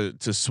got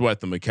to sweat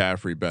the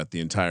McCaffrey bet the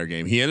entire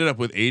game. He ended up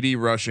with 80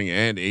 rushing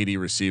and 80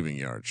 receiving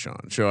yards,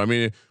 Sean. So I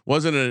mean, it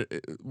wasn't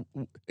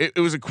it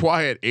was a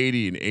quiet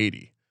 80 and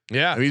 80.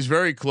 Yeah, I mean, he's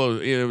very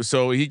close.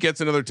 So he gets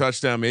another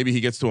touchdown. Maybe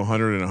he gets to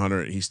 100 and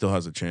 100. He still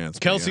has a chance.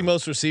 Kelsey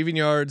most receiving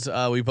yards.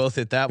 We both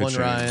hit that one,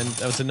 Ryan.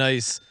 That was a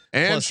nice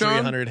plus Sean,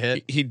 300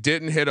 hit. He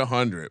didn't hit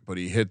 100, but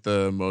he hit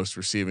the most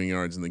receiving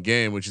yards in the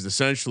game, which is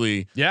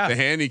essentially the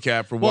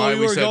handicap for why we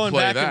were said going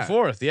play back that. and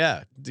forth.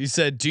 Yeah, you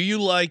said, do you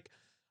like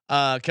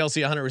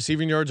Kelsey 100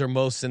 receiving yards or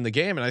most in the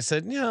game? And I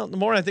said, the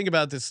more I think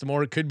about this, the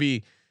more it could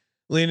be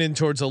leaning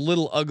towards a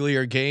little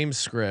uglier game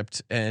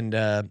script. And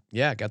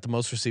got the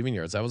most receiving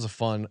yards. That was a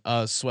fun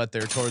sweat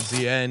there towards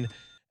the end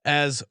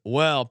as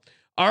well.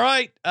 All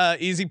right,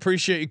 Easy,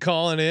 appreciate you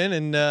calling in,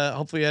 and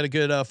hopefully you had a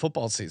good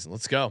football season.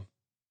 Let's go.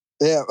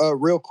 Yeah,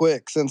 real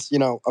quick, since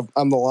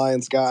I'm the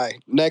Lions guy.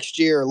 Next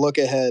year, look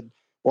ahead.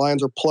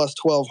 Lions are plus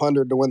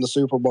 1,200 to win the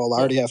Super Bowl. I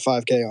already have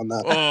 $5K on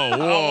that. Oh,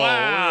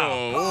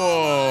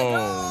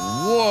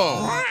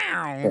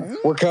 whoa.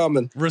 We're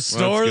coming.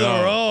 Restore the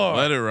roar.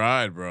 Let it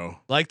ride, bro.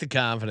 Like the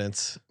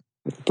confidence.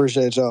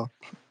 Appreciate y'all.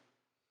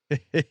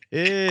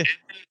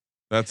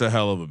 That's a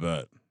hell of a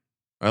bet.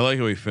 I like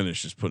how he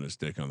finished just putting his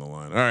dick on the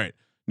line. All right.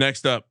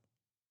 Next up,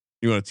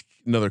 you want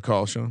another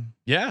call, Sean?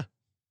 Yeah.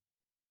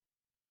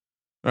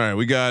 All right.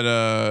 We got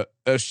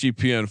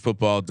SGPN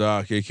football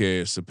doc,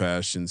 aka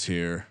Sebastian's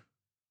here.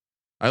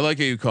 I like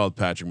how you called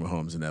Patrick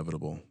Mahomes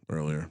inevitable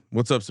earlier.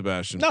 What's up,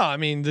 Sebastian? No, I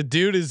mean the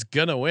dude is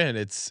gonna win.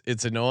 It's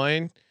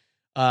annoying.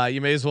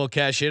 You may as well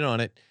cash in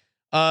on it.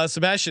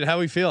 Sebastian, how are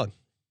we feeling?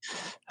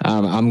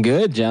 I'm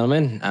good,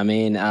 gentlemen. I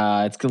mean,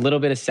 it's a little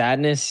bit of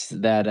sadness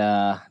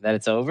that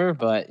it's over,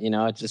 but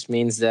it just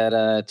means that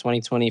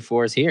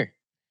 2024 is here.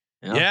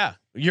 Yeah,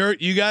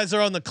 you guys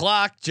are on the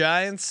clock.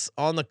 Giants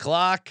on the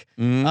clock.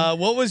 Mm-hmm.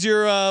 What was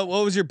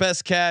your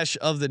best cash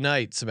of the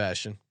night,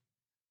 Sebastian?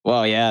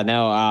 Well, yeah,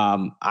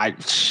 no,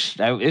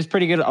 it was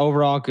pretty good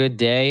overall. Good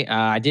day.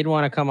 I did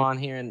want to come on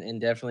here and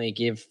definitely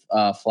give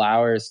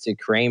flowers to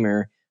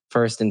Kramer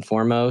first and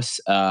foremost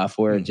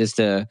for just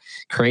a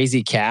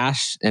crazy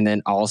cash, and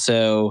then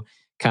also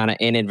kind of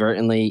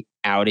inadvertently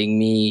outing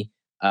me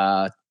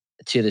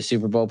to the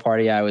Super Bowl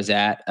party I was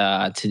at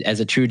as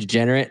a true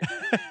degenerate.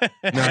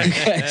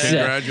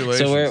 Congratulations.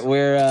 So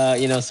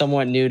we're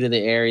somewhat new to the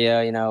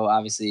area,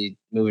 obviously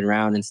moving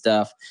around and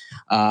stuff.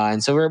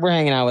 And so we're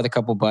hanging out with a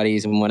couple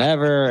buddies and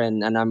whatever.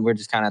 And we're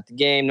just kind of at the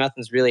game.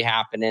 Nothing's really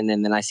happening.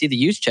 And then I see the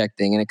use check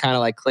thing and it kind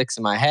of like clicks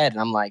in my head. And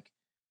I'm like,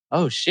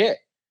 oh shit.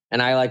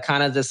 And I like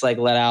kind of just like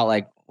let out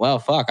like, well,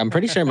 fuck, I'm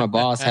pretty sure my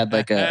boss had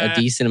like a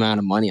decent amount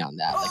of money on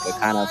that. Like a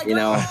kind of,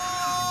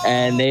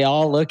 And they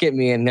all look at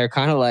me and they're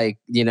kind of like,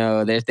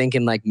 they're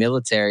thinking like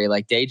military,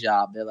 like day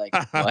job. They're like,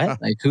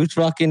 what? Like who's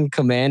fucking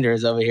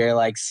Commanders over here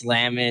like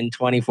slamming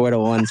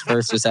 24-1's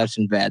first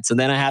reception bet? So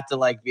then I have to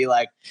like be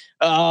like,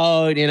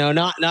 oh,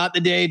 not the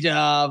day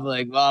job,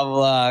 like blah blah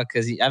blah.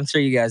 Because I'm sure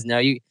you guys know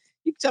you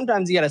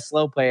sometimes you got to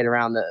slow play it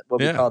around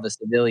what we call the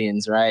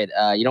civilians, right?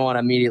 You don't want to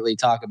immediately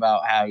talk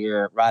about how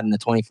you're riding the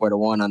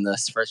 24-1 on the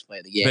first play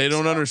of the game. They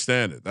don't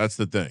understand it. That's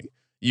the thing.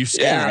 You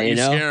scare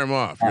them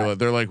off.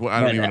 They're like, well,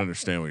 I don't even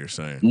understand what you're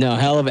saying. No,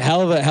 hell of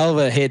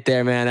a hit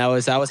there, man. I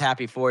was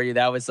happy for you.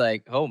 That was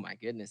like, oh my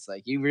goodness,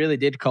 like you really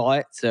did call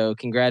it. So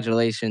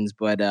congratulations.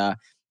 But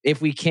if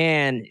we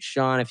can,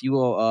 Sean, if you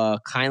will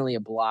kindly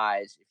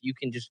oblige, if you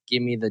can just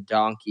give me the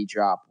donkey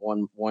drop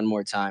one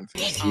more time for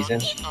the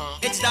season.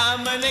 It's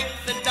Dominic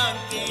the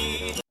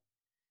donkey.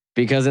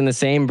 Because in the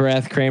same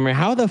breath, Kramer,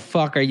 how the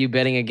fuck are you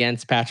betting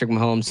against Patrick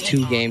Mahomes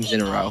 2 games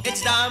in a row?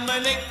 It's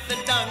Dominic the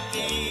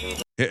donkey.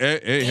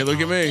 Hey, look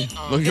at me.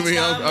 Look at me.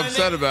 I'm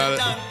upset about it.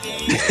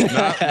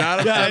 Not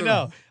upset. Yeah, I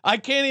know. I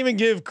can't even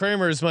give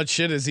Kramer as much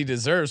shit as he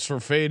deserves for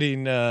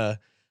fading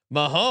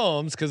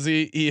Mahomes because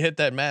he hit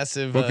that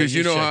massive. Because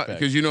you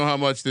know how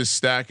much this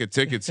stack of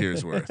tickets here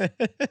is worth.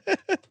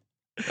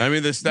 I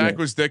mean, the stack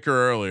was thicker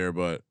earlier,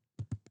 but.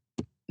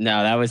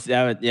 No, that was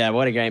yeah,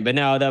 what a game. But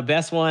no, the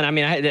best one, I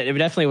mean, it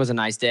definitely was a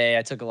nice day.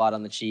 I took a lot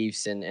on the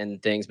Chiefs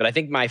and things, but I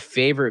think my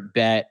favorite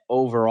bet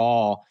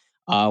overall,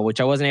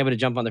 which I wasn't able to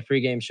jump on the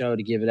pregame show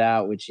to give it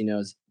out, which,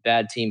 is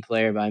bad team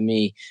player by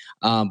me.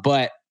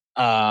 But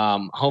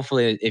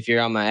hopefully if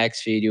you're on my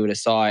X feed, you would have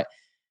saw it.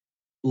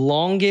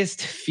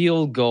 Longest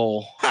field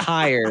goal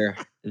higher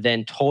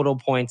than total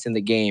points in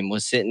the game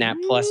was sitting at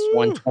plus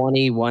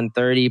 120,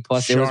 130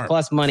 plus. It was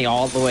plus money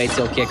all the way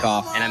till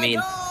kickoff. And I mean,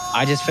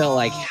 I just felt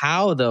like,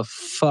 how the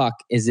fuck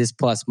is this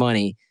plus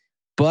money?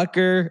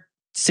 Butker,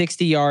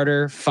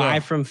 60-yarder,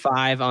 5 from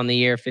 5 on the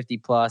year, 50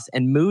 plus.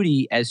 And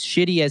Moody, as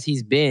shitty as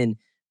he's been,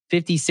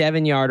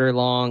 57-yarder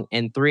long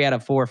and 3 out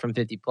of 4 from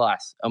 50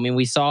 plus. I mean,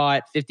 we saw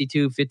it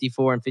 52,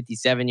 54, and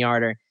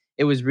 57-yarder.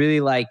 It was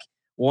really like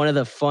one of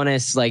the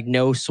funnest, like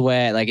no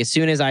sweat. Like as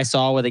soon as I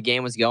saw where the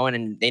game was going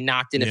and they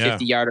knocked in a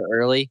 50-yarder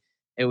early,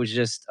 it was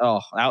just,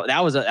 that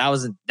was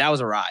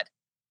a ride.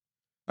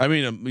 I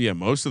mean,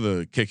 most of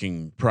the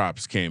kicking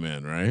props came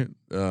in, right?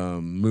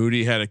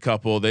 Moody had a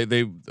couple. They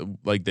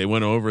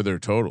went over their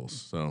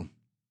totals. So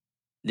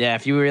yeah,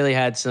 if you really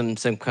had some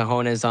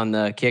cojones on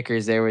the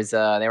kickers, there was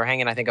they were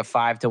hanging, I think, a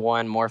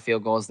 5-1 more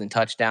field goals than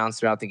touchdowns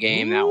throughout the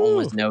game. Ooh. That one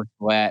was no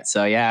sweat.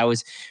 So yeah, I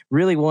was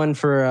really one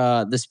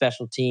for the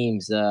special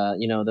teams.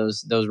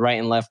 Those right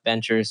and left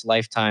benchers,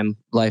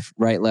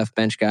 right left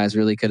bench guys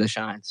really could have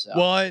shined. So.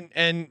 Well,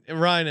 and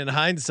Ryan, in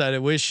hindsight, I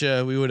wish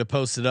we would have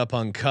posted up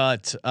on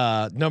Cut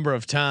number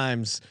of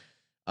times.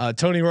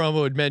 Tony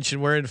Romo would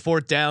mention we're in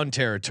 4th down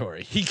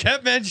territory. He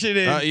kept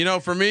mentioning,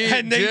 for me,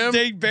 and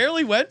they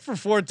barely went for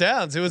 4th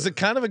downs. It was a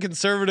kind of a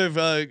conservative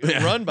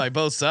run by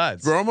both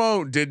sides.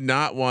 Romo did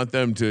not want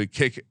them to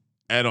kick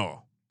at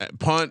all.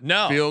 Punt,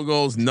 field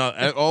goals,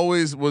 it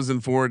always was in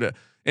 4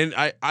 And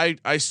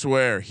I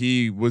swear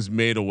he was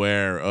made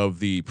aware of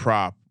the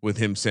prop with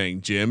him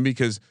saying Jim,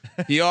 because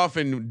he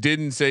often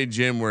didn't say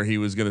Jim where he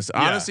was going to say.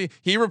 Honestly,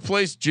 he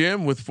replaced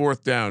Jim with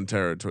 4th down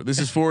territory. This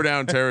is 4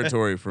 down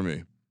territory for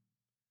me.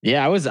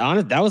 Yeah, I was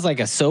honest. That was like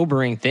a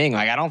sobering thing.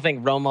 Like, I don't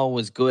think Romo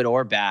was good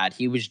or bad.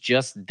 He was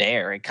just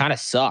there. It kind of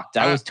sucked.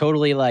 I was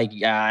totally like,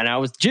 and I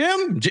was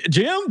Jim.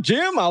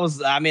 I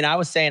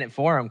was saying it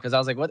for him because I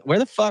was like, what? Where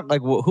the fuck?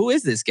 Like, who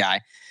is this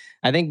guy?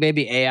 I think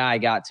maybe AI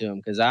got to him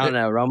because I don't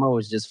know. Romo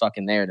was just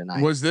fucking there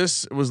tonight.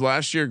 Was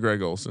last year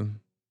Greg Olsen?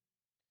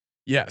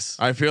 Yes.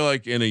 I feel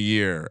like in a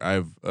year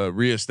I've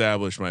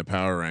reestablished my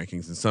power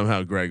rankings, and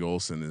somehow Greg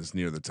Olsen is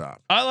near the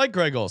top. I like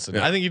Greg Olsen.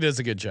 Yeah. I think he does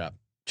a good job.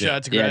 Shout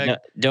out to Greg. Yeah,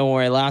 don't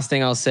worry. Last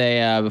thing I'll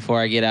say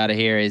before I get out of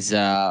here is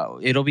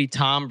it'll be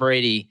Tom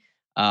Brady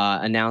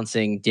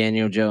announcing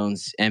Daniel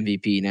Jones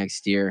MVP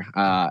next year.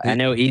 I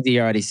know Easy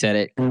already said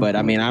it, but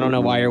I mean, I don't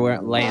know why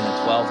you're laying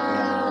the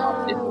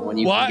 12 when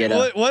you can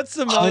get what's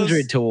the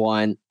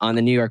 100-1 on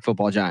the New York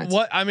Football Giants.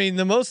 What I mean,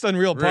 the most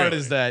unreal part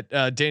is that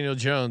Daniel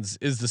Jones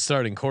is the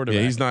starting quarterback.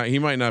 Yeah, he's not. He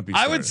might not be.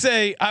 I would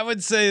say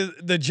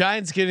the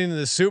Giants getting to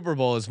the Super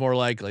Bowl is more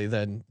likely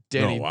than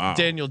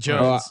Daniel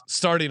Jones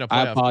starting a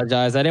playoff. I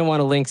apologize. I didn't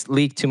want to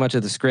leak too much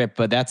of the script,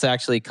 but that's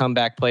actually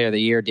comeback player of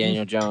the year,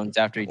 Daniel Jones,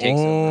 after he takes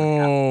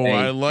over.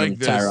 I like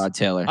this. Tyrod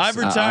Taylor. I've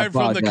retired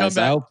from the comeback.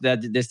 I hope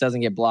that this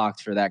doesn't get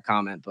blocked for that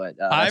comment, but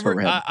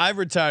I've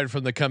retired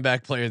from the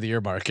comeback player of the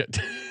year market.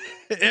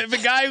 If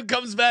a guy who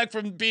comes back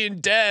from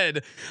being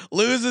dead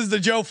loses to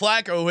Joe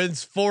Flacco,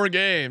 wins 4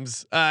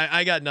 games,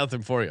 I got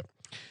nothing for you.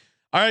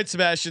 All right,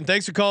 Sebastian,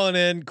 thanks for calling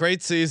in.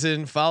 Great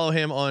season. Follow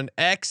him on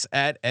X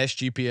at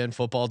SGPN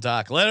Football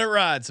Doc. Let it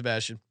ride,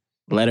 Sebastian.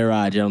 Let it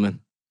ride,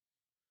 gentlemen.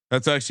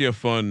 That's actually a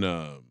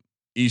fun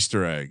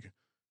Easter egg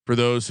for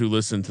those who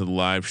listened to the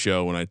live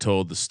show when I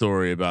told the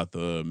story about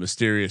the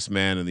mysterious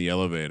man in the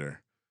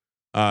elevator.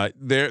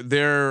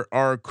 There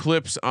are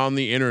clips on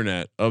the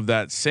internet of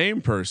that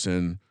same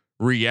person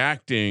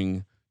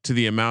reacting to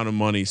the amount of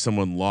money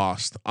someone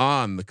lost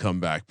on the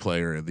comeback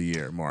player of the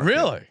year market.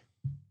 Really?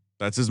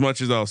 That's as much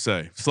as I'll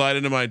say. Slide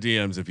into my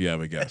DMs if you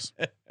have a guess.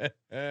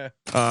 All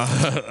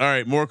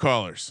right, more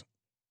callers.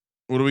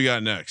 What do we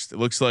got next? It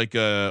looks like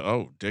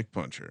Dick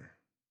Puncher.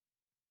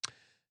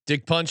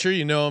 Dick Puncher,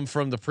 you know him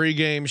from the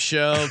pregame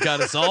show.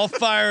 Got us all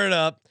fired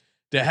up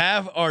to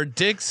have our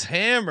dicks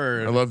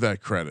hammered. I love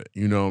that credit.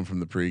 You know him from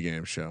the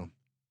pregame show.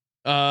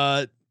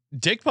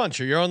 Dick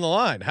Puncher, you're on the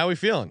line. How are we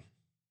feeling?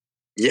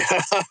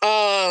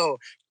 Yo,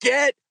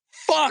 get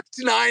fucked,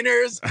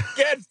 Niners.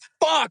 Get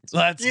fucked.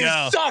 Let's you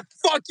go. Suck.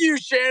 Fuck you,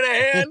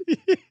 Shanahan.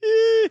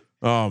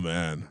 Oh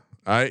man.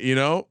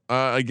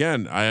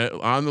 Again, I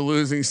on the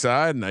losing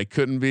side and I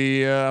couldn't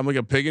be, I'm like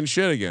a pig in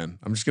shit again.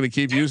 I'm just going to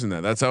keep using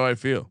that. That's how I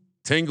feel.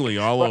 Tingly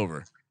all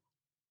over.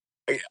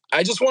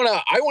 I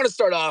want to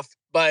start off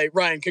by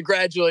Ryan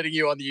congratulating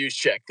you on the use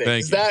check thing.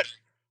 Thank you.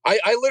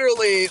 I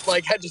literally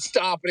like had to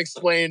stop and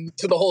explain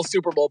to the whole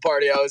Super Bowl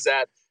party I was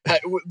at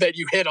that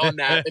you hit on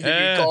that and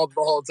that you called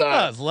the whole time.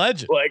 That's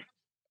legend. Like,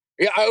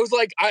 yeah, I was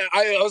like,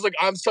 I was like,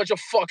 I'm such a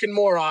fucking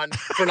moron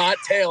for not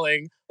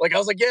tailing. Like, I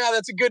was like, yeah,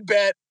 that's a good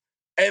bet.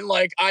 And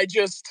like, I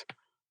just,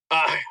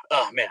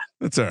 oh man,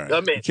 that's all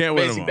right. You can't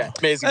win them all. Bet.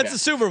 Amazing. That's bet. the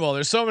Super Bowl.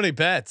 There's so many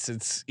bets.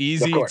 It's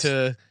easy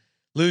to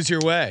lose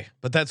your way,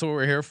 but that's what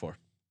we're here for.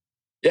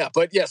 Yeah,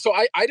 but yeah, so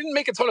I didn't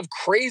make a ton of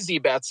crazy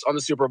bets on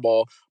the Super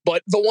Bowl,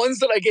 but the ones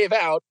that I gave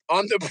out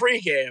on the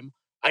pregame,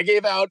 I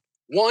gave out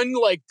one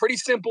like pretty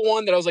simple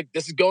one that I was like,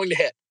 this is going to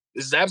hit.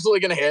 This is absolutely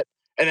going to hit.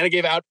 And then I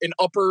gave out an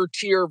upper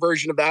tier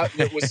version of that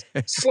that was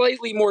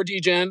slightly more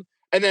degen,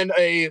 and then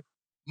a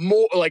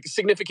more like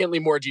significantly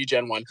more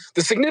degen one.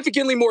 The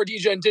significantly more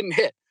degen didn't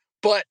hit,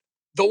 but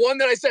the one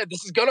that I said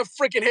this is gonna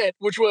freaking hit,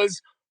 which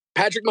was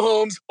Patrick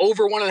Mahomes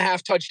over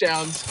 1.5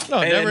 touchdowns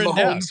and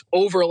Mahomes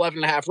over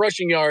 11.5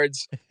 rushing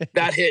yards.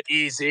 That hit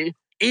easy.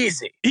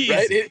 Right?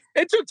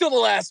 It took till the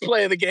last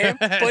play of the game,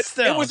 but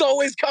it was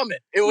always coming.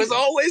 It was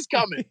always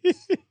coming.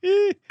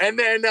 And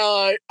then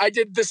I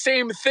did the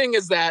same thing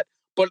as that,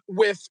 but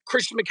with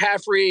Christian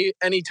McCaffrey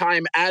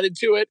anytime added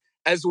to it,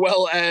 as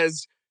well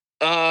as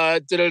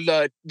the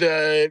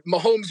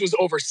Mahomes was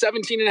over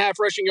 17.5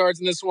 rushing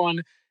yards in this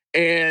one,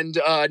 and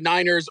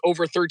Niners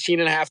over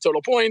 13.5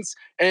 total points,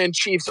 and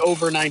Chiefs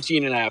over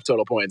 19.5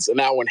 total points, and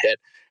that one hit.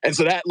 And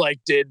so that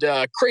like did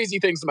crazy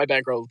things to my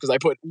bankroll because I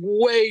put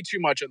way too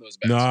much on those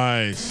bets.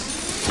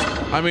 Nice.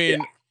 I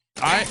mean,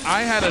 yeah.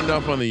 I had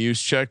enough on the use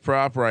check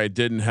prop where I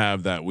didn't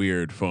have that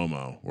weird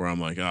FOMO where I'm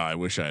like, oh, I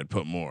wish I had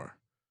put more.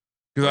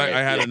 Because I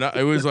had enough.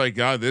 It was like,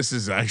 oh, this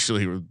is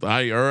actually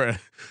I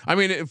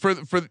mean, for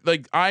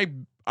like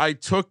I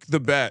took the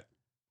bet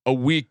a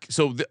week.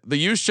 So the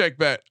use check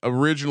bet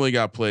originally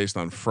got placed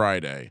on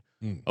Friday,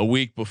 a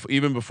week before,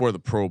 even before the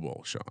Pro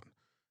Bowl, Sean.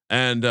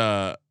 And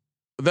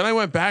then I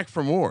went back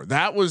for more.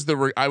 That was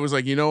I was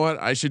like, you know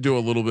what? I should do a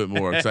little bit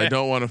more because I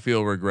don't want to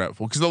feel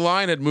regretful. Because the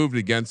line had moved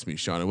against me,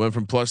 Sean. It went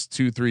from plus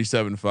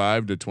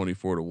 2,375 to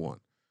 24-1.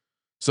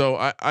 So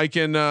I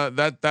can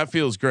that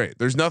feels great.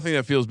 There's nothing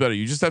that feels better.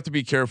 You just have to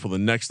be careful the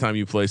next time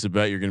you place a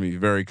bet. You're going to be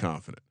very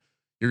confident.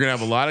 You're going to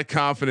have a lot of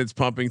confidence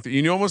pumping through.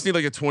 You almost need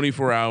like a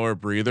 24-hour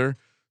breather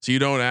so you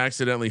don't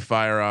accidentally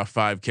fire off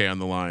 5K on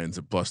the Lions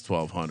at plus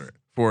 1,200,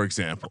 for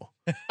example.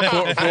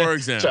 For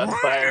example,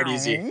 shots fired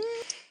easy.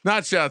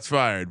 Not shots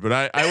fired, but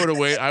I would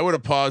have I would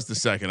have paused a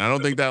second. I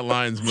don't think that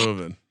line's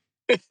moving.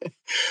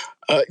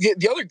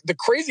 The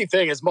crazy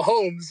thing is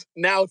Mahomes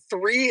now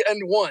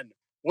 3-1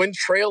 when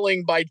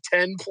trailing by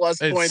 10+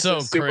 points. It's so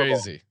in Super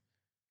crazy. Bowl.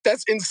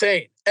 That's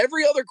insane.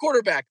 Every other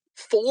quarterback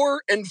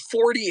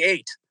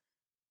 4-48.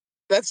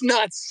 That's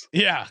nuts.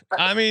 Yeah,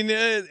 I mean,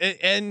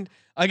 and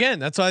again,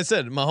 that's why I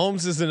said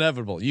Mahomes is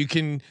inevitable. You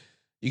can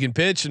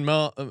pitch and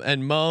moan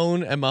and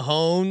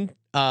Mahone,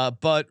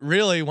 but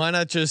really, why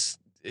not just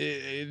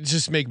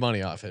make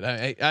money off it?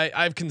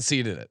 I've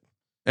conceded it.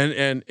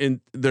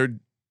 And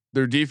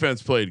their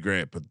defense played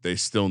great, but they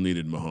still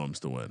needed Mahomes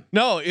to win.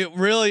 No, it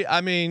really. I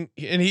mean,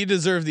 and he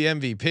deserved the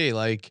MVP.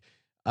 Like,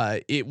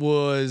 it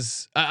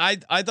was. I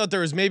thought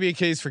there was maybe a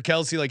case for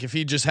Kelsey, like if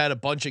he just had a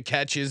bunch of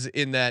catches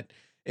in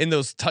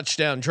those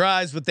touchdown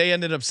drives, but they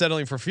ended up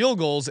settling for field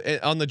goals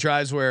on the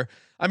drives where,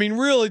 I mean,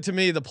 really to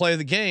me, the play of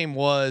the game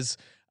was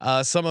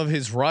some of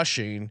his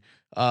rushing,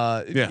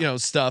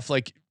 stuff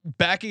like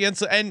back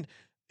against, and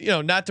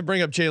not to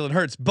bring up Jalen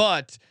Hurts,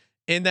 but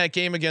in that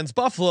game against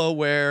Buffalo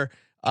where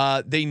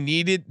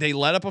they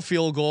let up a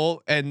field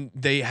goal and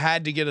they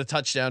had to get a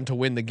touchdown to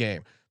win the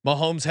game.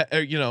 Mahomes,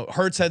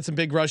 Hurts had some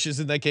big rushes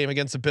in that game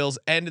against the Bills,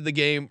 ended the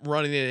game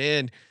running it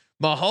in.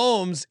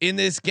 Mahomes in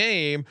this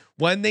game,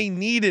 when they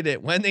needed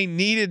it, when they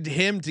needed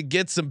him to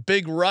get some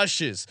big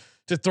rushes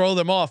to throw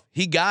them off,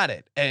 he got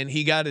it and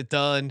he got it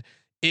done.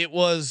 It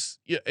was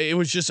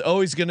just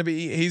always going to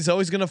be, he's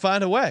always going to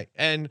find a way.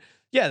 And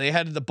yeah, they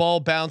had the ball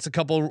bounce a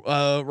couple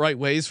right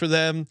ways for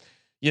them.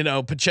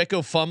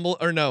 Pacheco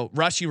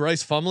Rashee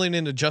Rice fumbling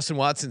into Justin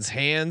Watson's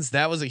hands.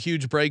 That was a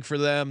huge break for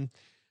them.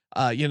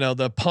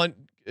 The punt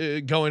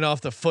going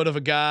off the foot of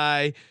a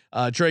guy,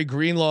 Dre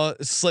Greenlaw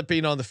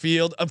slipping on the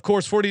field. Of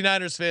course,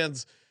 49ers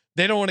fans,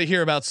 they don't want to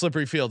hear about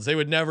slippery fields. They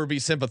would never be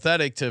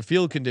sympathetic to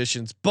field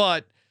conditions,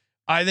 but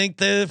I think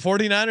the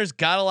 49ers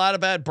got a lot of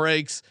bad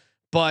breaks,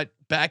 but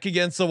back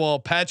against the wall,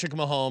 Patrick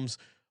Mahomes.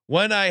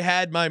 When I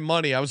had my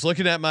money, I was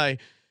looking at my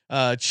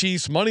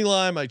Chiefs money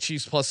line, my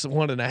Chiefs plus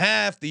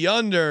 1.5, the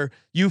under.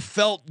 You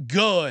felt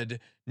good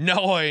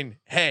knowing,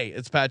 hey,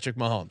 it's Patrick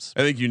Mahomes. I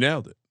think you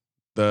nailed it.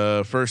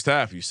 The first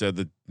half, you said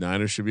the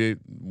Niners should be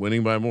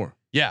winning by more.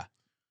 Yeah.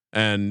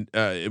 And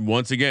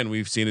once again,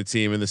 we've seen a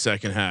team in the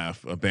second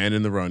half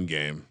abandon the run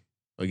game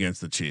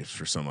against the Chiefs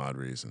for some odd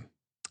reason.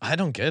 I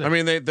don't get it. I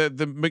mean,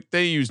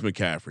 they used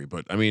McCaffrey,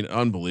 but I mean,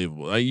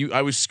 unbelievable.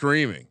 I was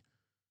screaming,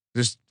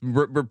 just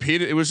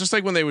repeat it. It was just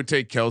like when they would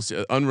take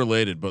Kelsey,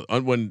 unrelated, but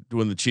when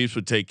the Chiefs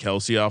would take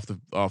Kelsey off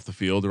the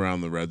field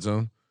around the red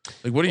zone.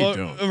 Like, what are you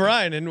doing,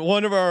 Ryan? And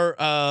one of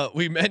our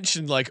we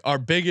mentioned like our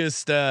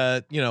biggest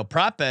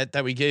prop bet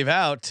that we gave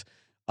out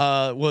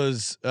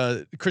was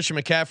Christian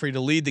McCaffrey to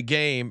lead the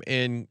game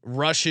in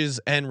rushes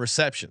and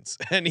receptions,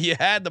 and he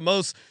had the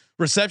most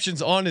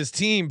receptions on his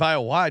team by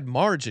a wide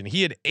margin.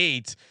 He had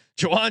 8.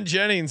 Juwan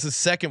Jennings is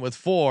second with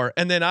 4,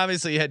 and then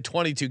obviously he had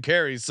 22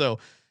 carries. So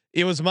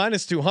it was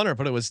minus 200,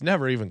 but it was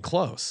never even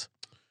close.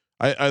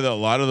 I a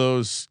lot of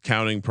those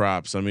counting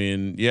props. I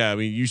mean, yeah, I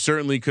mean, you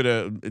certainly could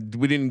have.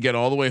 We didn't get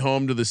all the way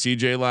home to the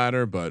CJ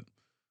ladder, but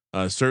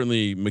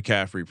certainly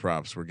McCaffrey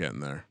props were getting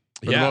there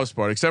for the most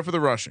part, except for the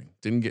rushing.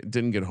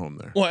 Didn't get home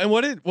there. Well, and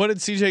what did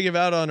CJ give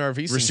out on our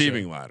VC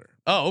receiving ladder?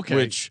 Oh, okay.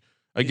 Which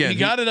again, he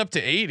got it up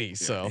to 80.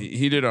 So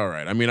he did all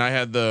right. I mean, I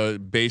had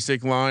the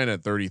basic line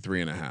at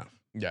 33.5.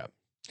 Yeah.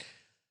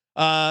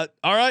 All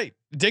right,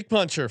 Dick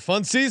Puncher,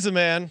 fun season,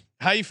 man.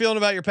 How you feeling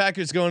about your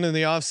Packers going in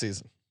the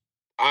offseason?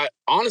 I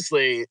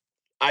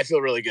feel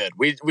really good.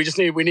 We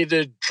need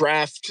to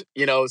draft,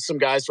 some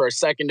guys for our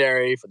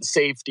secondary, for the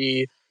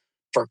safety,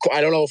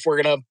 I don't know if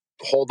we're going to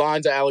hold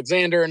on to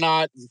Alexander or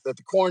not at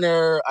the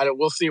corner.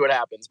 We'll see what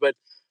happens, but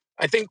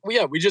I think,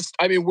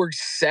 we're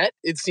set.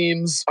 It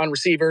seems on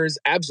receivers.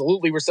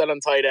 Absolutely. We're set on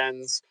tight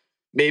ends,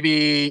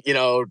 maybe,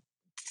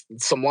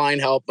 some line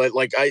help, but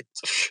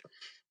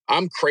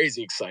I'm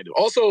crazy excited.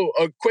 Also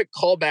a quick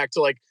callback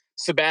to like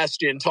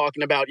Sebastian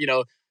talking about,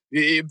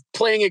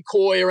 playing it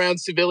coy around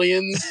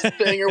civilians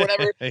thing or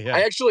whatever. Yeah.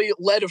 I actually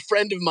led a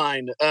friend of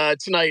mine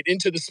tonight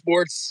into the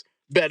sports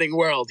betting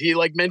world. He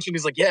mentioned,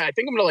 he's like, yeah, I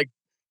think I'm going to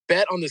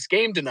bet on this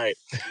game tonight.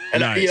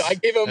 And nice. I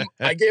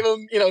gave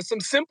him, some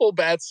simple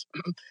bets.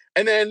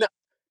 And then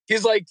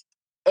he's like,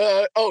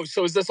 oh,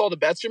 so is this all the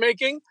bets you're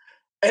making?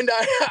 And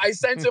I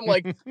sent him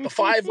the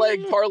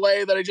 5-leg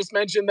parlay that I just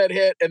mentioned that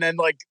hit. And then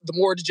the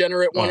more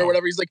degenerate one or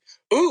whatever. He's like,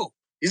 ooh,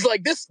 he's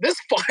like, this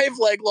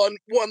 5-leg one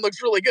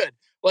looks really good.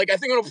 I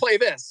think I'm going to play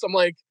this. I'm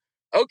like,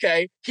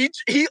 okay.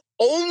 He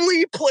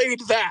only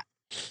played that,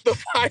 the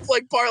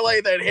 5-leg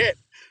parlay that hit.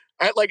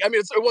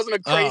 It wasn't a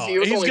crazy. It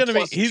was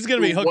he's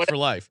gonna be hooked for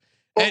life.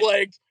 But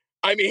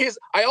I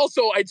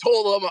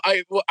told him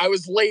I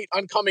was late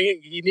on coming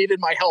in. He needed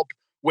my help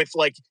with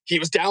he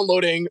was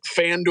downloading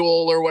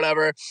FanDuel or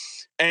whatever.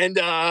 And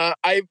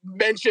I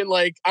mentioned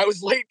I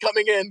was late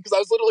coming in because I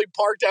was literally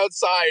parked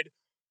outside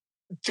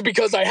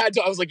because I had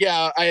to. I was like,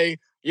 yeah, I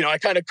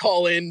kind of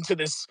call into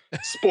this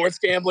sports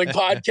gambling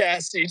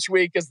podcast each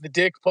week as the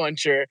Dick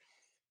Puncher.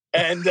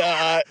 And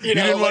you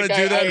didn't want to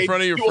do that in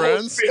front of your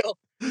friends.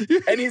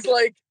 And he's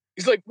like,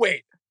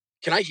 wait,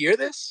 can I hear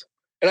this?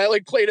 And I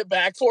played it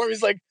back for him.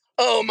 He's like,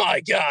 oh my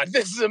God,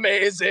 this is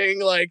amazing.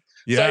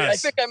 Yes.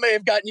 So I think I may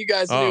have gotten you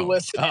guys a new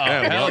listen.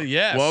 Hell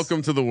yes.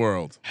 Welcome to the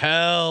world.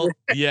 Hell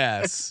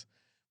yes.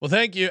 Well,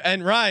 thank you.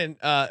 And Ryan,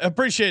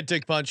 appreciate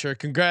Dick Puncher.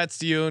 Congrats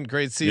to you and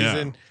great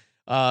season.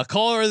 Yeah.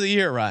 Caller of the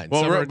year, Ryan.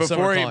 Well,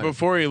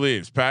 before he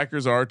leaves,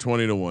 Packers are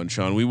 20-1,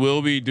 Sean. We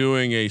will be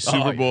doing a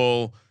Super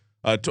Bowl,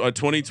 a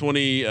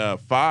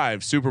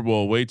 2025 Super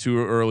Bowl, way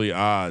too early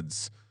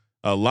odds,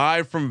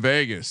 live from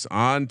Vegas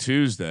on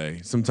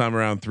Tuesday, sometime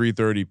around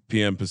 3:30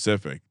 p.m.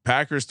 Pacific.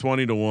 Packers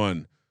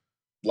 20-1.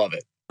 Love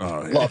it.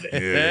 Oh, love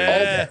it.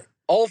 Yeah.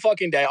 All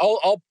fucking day.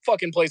 I'll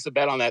fucking place a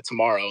bet on that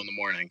tomorrow in the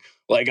morning.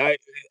 I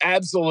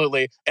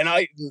absolutely. And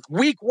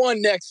week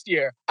 1 next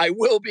year, I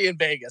will be in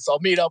Vegas. I'll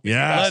meet up.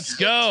 Yeah, let's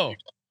go.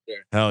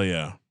 Hell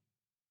yeah.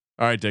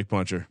 All right, Dick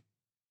Puncher.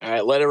 All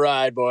right, let it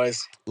ride,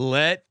 boys.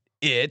 Let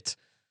it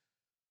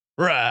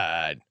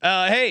ride.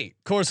 Hey,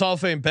 Coors Hall of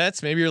Fame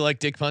bets. Maybe you're like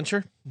Dick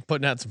Puncher,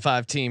 putting out some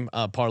 5-team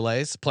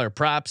parlays, player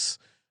props,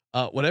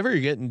 whatever you're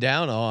getting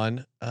down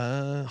on.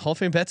 Hall of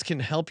Fame bets can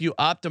help you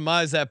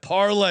optimize that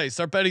parlay.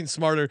 Start betting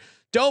smarter.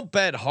 Don't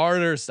bet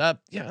harder.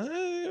 Stop. Yeah,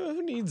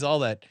 who needs all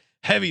that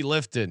heavy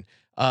lifting?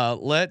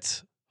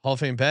 Let Hall of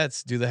Fame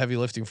bets do the heavy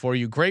lifting for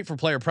you. Great for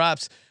player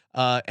props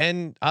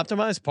and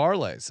optimize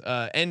parlays.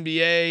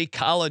 NBA,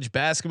 college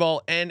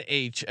basketball,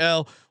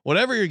 NHL,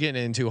 whatever you're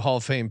getting into, Hall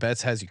of Fame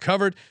bets has you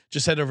covered.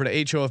 Just head over to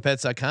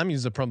HOFBets.com,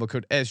 use the promo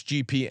code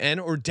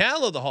SGPN, or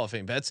download the Hall of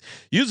Fame bets.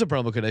 Use the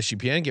promo code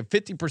SGPN, get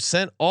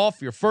 50%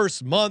 off your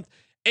first month.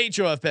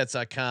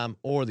 HOFBets.com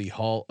or the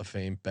Hall of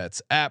Fame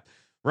bets app.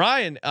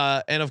 Ryan,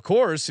 and of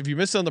course, if you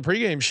missed on the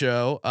pregame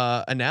show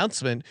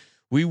announcement,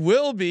 we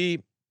will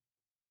be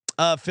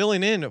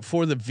filling in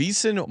for the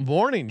VSiN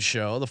morning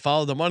show, the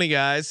Follow the Money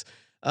guys,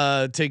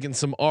 taking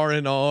some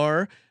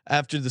R&R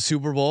after the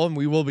Super Bowl, and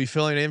we will be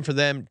filling in for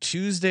them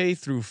Tuesday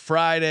through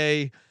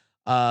Friday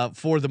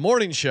for the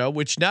morning show,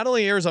 which not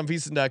only airs on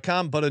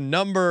VSiN.com but a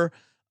number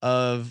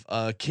of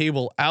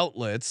cable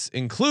outlets,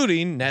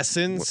 including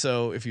Nesson.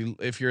 So if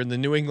you're in the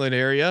New England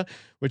area,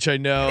 which I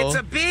know It's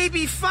a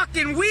baby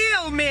fucking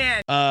wheel,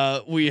 man.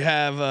 we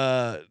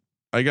have.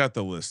 I got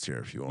the list here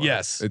if you want.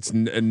 Yes, it's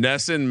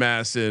Nesson,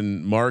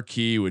 Masson,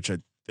 Marquee, which I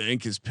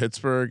think is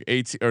Pittsburgh,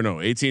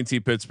 AT&T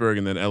Pittsburgh,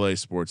 and then LA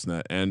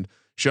Sportsnet. And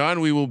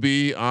Sean, we will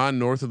be on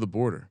north of the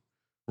border,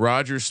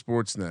 Rogers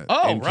Sportsnet.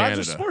 Oh,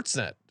 Rogers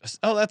Sportsnet.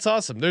 Oh, that's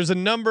awesome. There's a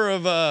number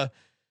of so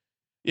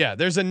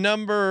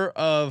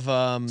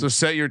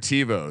set your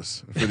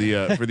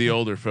TiVos for the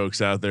older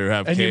folks out there who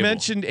have and cable. You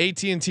mentioned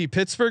AT&T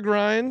Pittsburgh,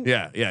 Ryan.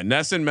 Yeah.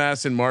 Nesson,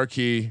 Masson,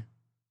 Marquee,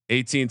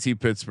 AT&T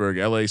Pittsburgh,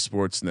 LA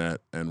Sportsnet,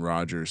 and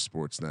Rogers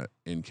Sportsnet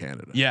in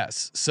Canada.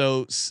 Yes.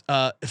 So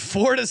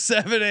 4 to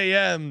 7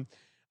 a.m.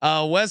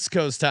 West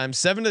Coast time,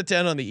 7 to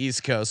 10 on the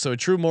East Coast. So a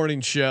true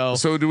morning show.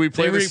 So do we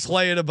play? They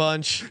replay it a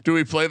bunch. Do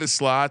we play the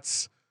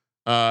slots?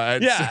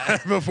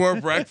 Before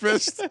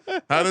breakfast.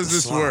 How does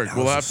this work?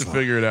 We'll have to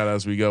figure it out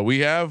as we go. We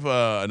have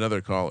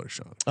another caller,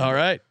 Sean. All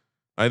right.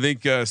 I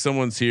think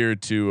someone's here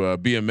to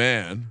be a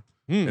man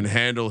and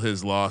handle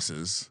his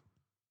losses.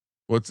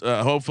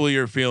 Hopefully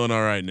you're feeling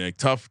all right, Nick.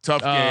 Tough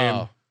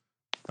game.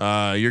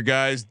 Your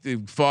guys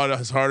fought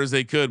as hard as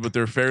they could, but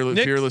their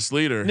fearless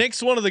leader.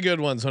 Nick's one of the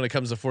good ones when it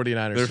comes to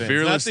 49ers. Their fans.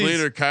 fearless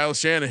leader, Kyle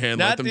Shanahan,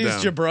 let them down.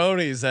 Not these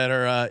jabronis that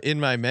are in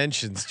my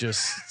mentions,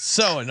 just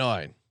so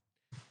annoying.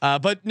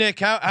 But Nick,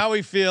 how are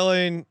we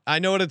feeling? I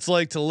know what it's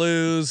like to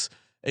lose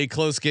a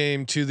close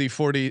game to the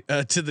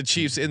to the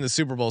Chiefs in the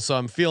Super Bowl, so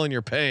I'm feeling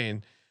your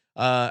pain.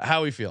 How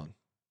are we feeling?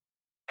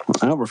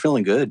 We're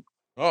feeling good.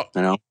 Oh,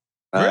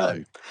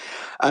 really?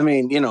 I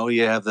mean, you already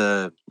have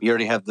the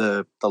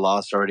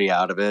loss already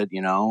out of it.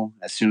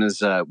 As soon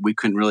as we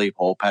couldn't really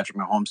hold Patrick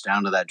Mahomes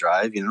down to that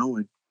drive, it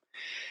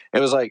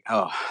was like,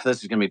 oh,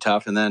 this is gonna be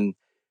tough. And then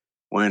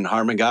when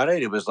Harmon got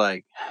it, it was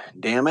like,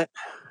 damn it.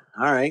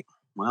 All right,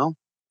 well.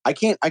 I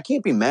can't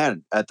be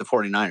mad at the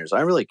 49ers.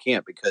 I really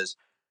can't, because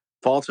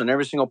faults on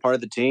every single part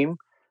of the team.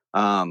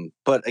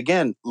 But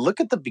again, look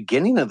at the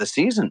beginning of the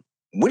season.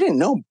 We didn't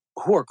know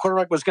who our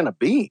quarterback was going to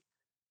be.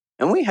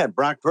 And we had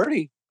Brock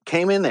Purdy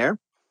came in there,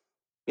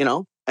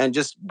 and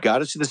just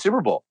got us to the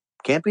Super Bowl.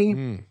 Can't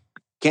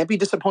be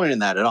disappointed in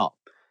that at all.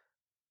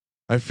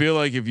 I feel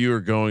like if you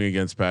were going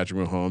against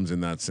Patrick Mahomes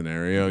in that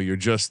scenario, you're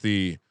just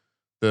the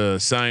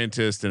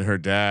scientist and her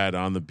dad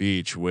on the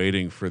beach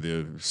waiting for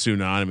the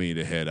tsunami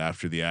to hit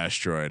after the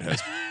asteroid has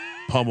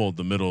pummeled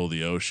the middle of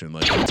the ocean,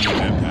 like a deep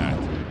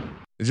impact.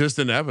 It's just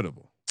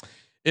inevitable.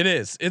 It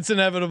is. It's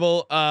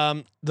inevitable.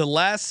 The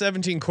last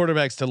 17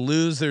 quarterbacks to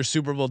lose their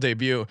Super Bowl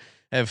debut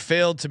have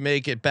failed to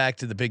make it back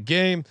to the big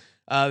game.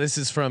 This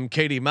is from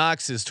Katie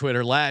Mox's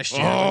Twitter last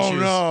year. Oh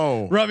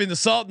no! Rubbing the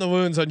salt in the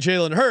wounds on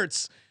Jalen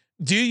Hurts.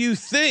 Do you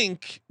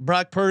think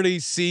Brock Purdy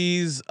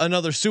sees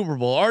another Super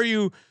Bowl? Are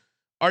you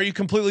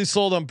completely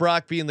sold on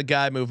Brock being the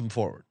guy moving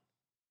forward?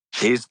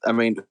 Who else are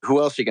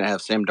you going to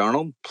have? Sam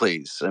Darnold?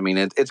 Please. I mean,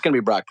 it's going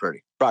to be Brock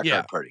Purdy.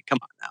 Purdy. Come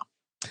on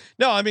now.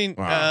 No, I mean,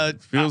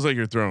 feels like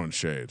you're throwing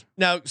shade.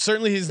 Now,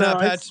 certainly he's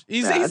not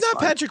he's not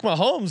Patrick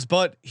Mahomes,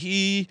 but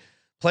he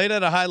played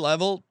at a high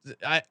level.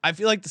 I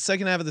feel like the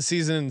second half of the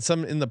season and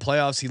in the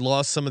playoffs, he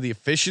lost some of the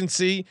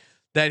efficiency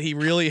that he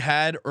really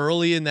had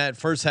early in that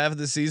first half of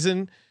the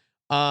season.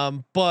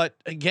 But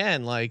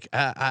again, like,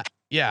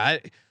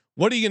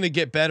 what are you going to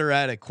get better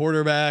at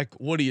quarterback?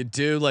 What do you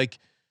do? Like,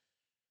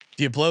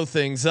 do you blow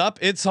things up?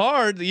 It's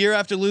hard the year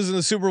after losing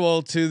the Super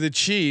Bowl to the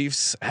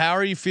Chiefs. How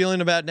are you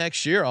feeling about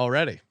next year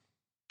already?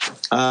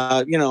 We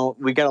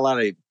got a lot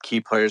of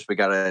key players. We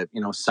got to,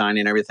 sign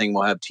in everything.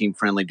 We'll have team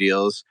friendly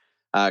deals.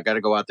 Got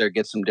to go out there,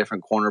 get some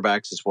different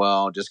cornerbacks as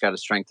well. Just got to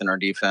strengthen our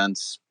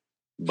defense,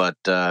 but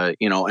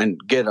and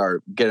get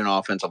an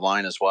offensive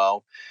line as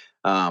well.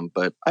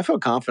 But I feel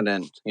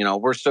confident,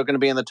 we're still going to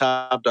be in the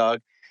top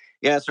dog.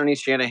 Yeah, it's Ernie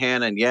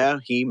Shanahan, and yeah,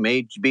 he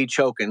may be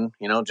choking,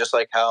 just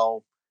like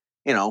how,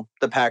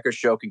 the Packers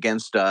choke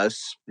against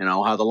us,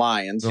 how the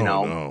Lions,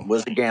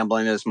 was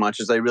gambling as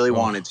much as they really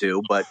wanted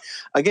to. But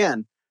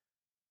again,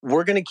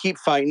 we're going to keep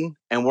fighting,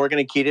 and we're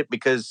going to keep it,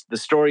 because the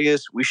story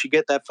is we should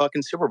get that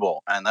fucking Super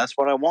Bowl, and that's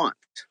what I want.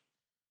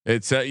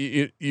 It's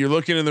you're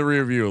looking in the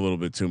rear view a little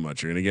bit too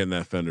much. You're going to get in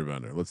that fender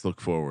bender. Let's look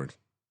forward.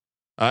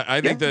 I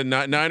think the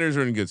Niners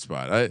are in a good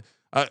spot.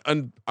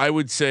 I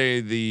would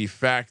say the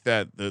fact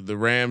that the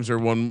Rams are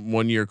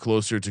one year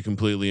closer to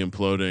completely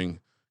imploding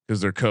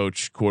because their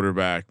coach,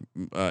 quarterback,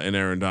 and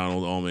Aaron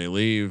Donald all may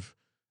leave,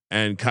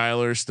 and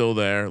Kyler's still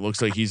there.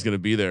 Looks like he's going to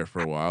be there for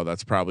a while.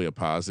 That's probably a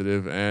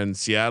positive. And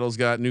Seattle's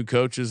got new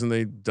coaches, and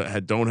they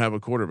don't have a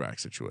quarterback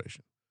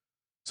situation.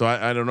 So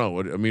I don't know.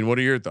 What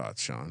are your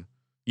thoughts, Sean?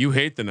 You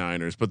hate the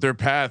Niners, but their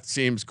path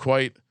seems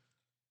quite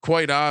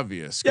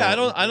obvious. Yeah, I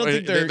don't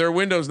think their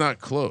window's not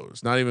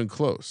closed, not even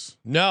close.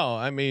 No,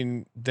 I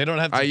mean, they don't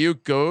have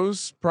Ayuk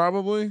goes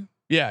probably.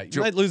 Yeah,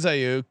 you might lose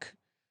Ayuk,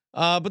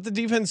 but the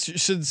defense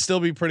should still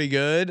be pretty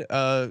good.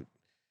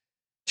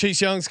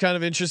 Chase Young's kind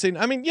of interesting.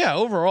 I mean, yeah,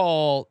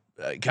 overall,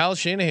 Kyle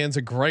Shanahan's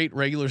a great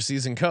regular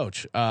season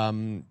coach.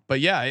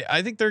 But yeah,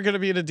 I think they're going to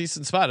be in a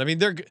decent spot. I mean,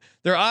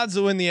 their odds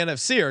to win the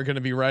NFC are going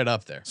to be right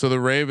up there. So the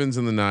Ravens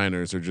and the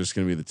Niners are just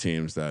going to be the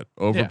teams that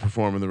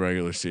overperform in the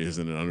regular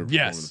season and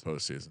underperform in the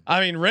postseason. I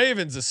mean,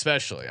 Ravens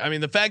especially. I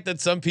mean, the fact that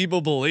some people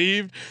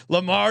believed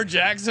Lamar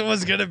Jackson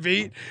was going to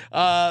beat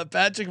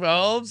Patrick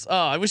Mahomes. Oh,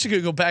 I wish I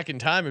could go back in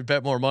time and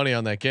bet more money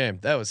on that game.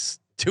 That was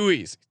too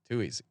easy.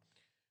 Too easy.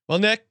 Well,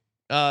 Nick,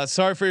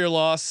 sorry for your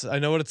loss. I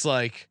know what it's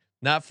like.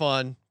 Not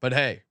fun, but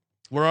hey,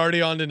 we're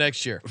already on to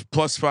next year.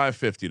 Plus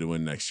 550 to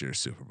win next year's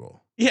Super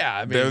Bowl. Yeah,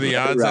 I mean, they're the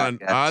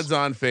odds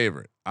on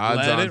favorite.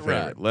 Let it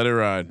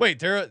ride. Wait,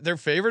 they're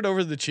favored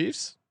over the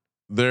Chiefs?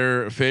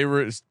 Their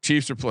favorite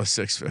Chiefs are plus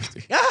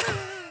 650.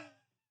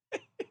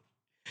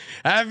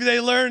 Have they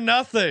learned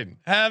nothing?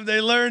 Shout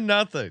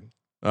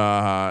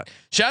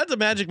out to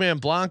Magic Man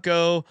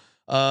Blanco.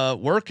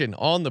 Working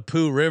on the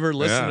Pooh River,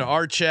 listening to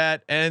our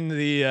chat and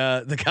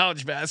the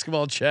college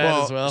basketball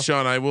chat as well.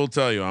 Sean, I will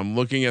tell you, I'm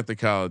looking at the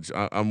college.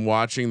 I'm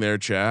watching their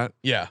chat.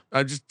 Yeah,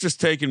 I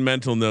just taking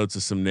mental notes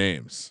of some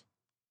names,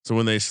 so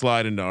when they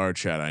slide into our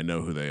chat, I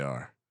know who they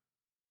are.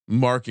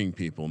 Marking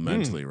people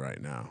mentally right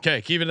now.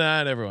 Okay, keep an eye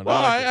on everyone.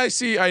 Well, I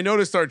see. I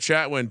noticed our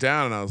chat went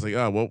down, and I was like,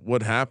 oh,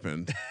 what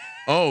happened?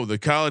 Oh, the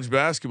college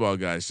basketball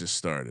guys just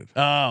started.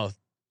 Oh,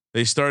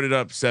 they started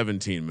up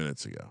 17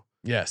 minutes ago.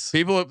 Yes,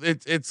 people.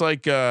 It's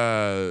like now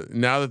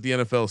that the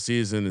NFL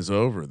season is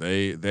over,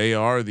 they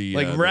are the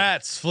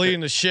rats fleeing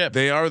the ship.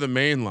 They are the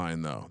main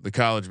line though. The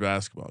college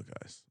basketball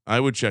guys. I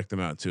would check them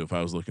out too if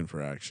I was looking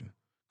for action.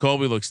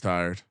 Colby looks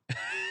tired.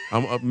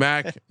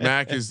 Mac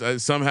is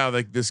somehow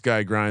this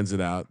guy grinds it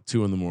out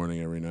 2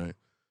 a.m. every night.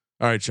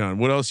 All right, Sean.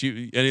 What else?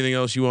 Anything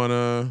else you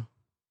want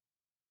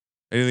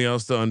anything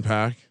else to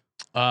unpack?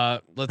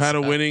 Let's had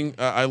a winning.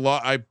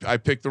 I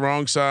picked the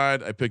wrong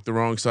side.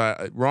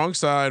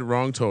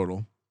 Wrong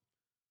total.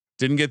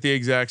 Didn't get the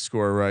exact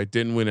score right.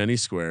 Didn't win any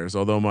squares.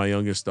 Although my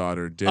youngest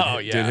daughter did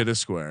hit a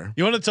square.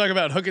 You want to talk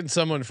about hooking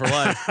someone for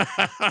life?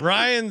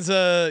 Ryan's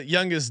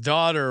youngest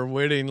daughter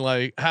winning.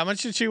 Like, how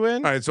much did she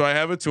win? All right, so I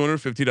have a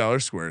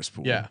 $250 squares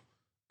pool. Yeah,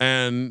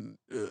 and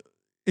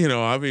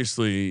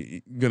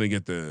obviously gonna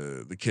get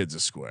the kids a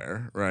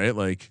square, right?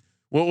 Like.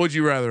 What would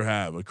you rather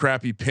have? A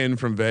crappy pin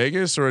from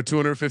Vegas or a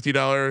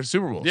 $250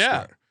 Super Bowl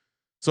square?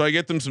 So I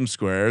get them some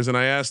squares and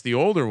I asked the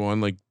older one,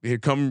 like, here,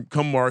 come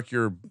mark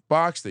your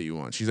box that you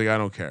want. She's like, I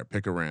don't care.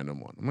 Pick a random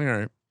one. I'm like, all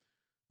right.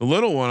 The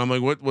little one, I'm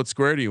like, what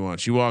square do you want?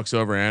 She walks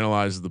over,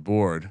 analyzes the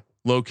board,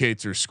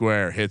 locates her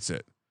square, hits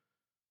it.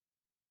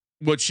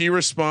 What she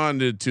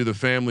responded to the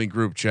family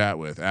group chat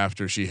with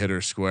after she hit her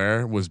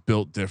square was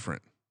built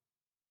different.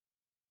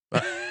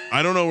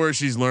 I don't know where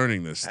she's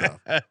learning this stuff,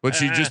 but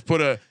she just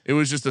it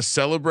was just a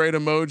celebrate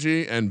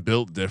emoji and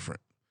built different.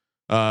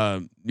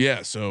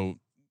 Yeah. So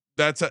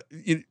that's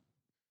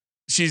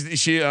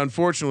she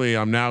unfortunately,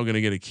 I'm now going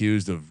to get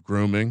accused of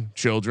grooming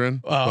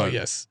children. Oh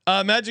yes.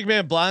 Magic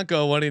Man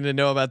Blanco wanting to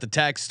know about the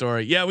tax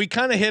story. Yeah. We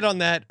kind of hit on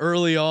that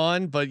early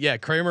on, but yeah,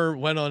 Kramer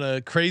went on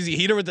a crazy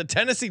heater with the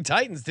Tennessee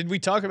Titans. Did we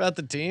talk about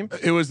the team?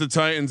 It was the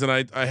Titans. And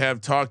I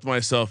have talked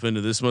myself into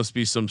this must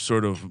be some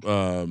sort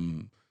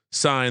of,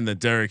 sign that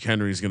Derrick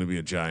Henry is going to be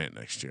a Giant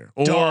next year,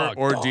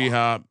 or D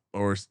Hop,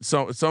 or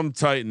some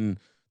Titan.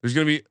 There's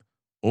going to be,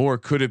 or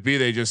could it be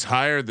they just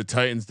hired the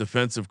Titans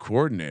defensive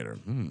coordinator?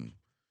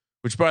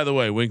 Which, by the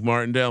way, Wink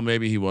Martindale,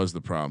 maybe he was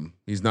the problem.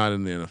 He's not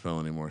in the NFL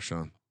anymore,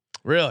 Sean.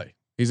 Really?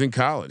 He's in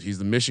college. He's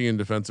the Michigan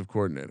defensive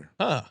coordinator.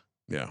 Huh?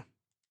 Yeah.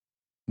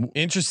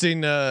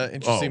 Interesting.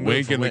 Interesting.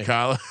 Wink in the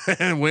college,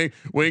 and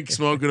Wink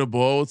smoking a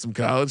bowl with some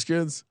college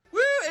kids.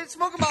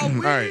 All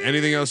right.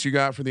 Anything else you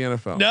got for the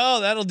NFL?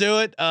 No, that'll do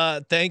it.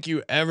 Thank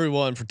you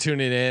everyone for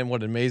tuning in.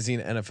 What an amazing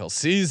NFL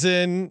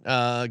season.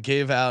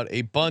 Gave out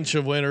a bunch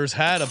of winners,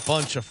 had a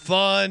bunch of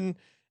fun,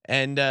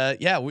 and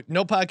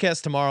no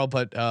podcast tomorrow,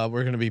 but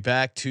we're going to be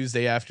back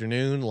Tuesday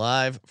afternoon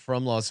live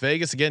from Las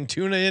Vegas. Again,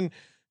 tune in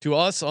to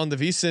us on the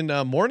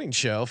VSiN morning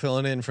show,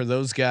 filling in for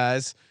those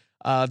guys.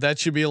 That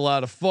should be a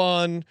lot of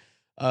fun.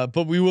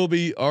 But we will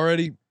be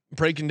already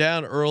breaking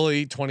down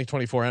early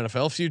 2024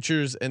 NFL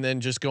futures and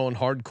then just going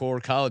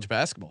hardcore college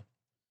basketball.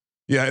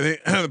 Yeah, I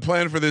think the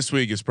plan for this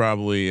week is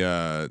probably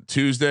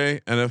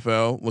Tuesday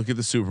NFL. Look at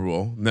the Super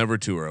Bowl, never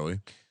too early,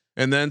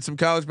 and then some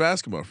college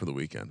basketball for the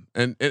weekend.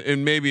 And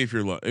maybe if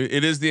you're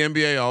it is the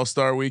NBA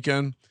All-Star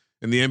weekend,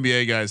 and the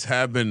NBA guys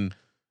have been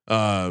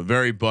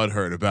very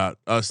butthurt about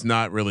us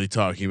not really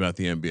talking about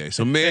the NBA.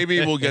 So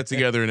maybe we'll get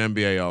together an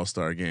NBA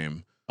All-Star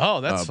game. Oh,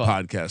 that's fun.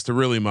 Podcast to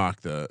really mock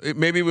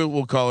maybe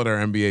we'll call it our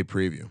NBA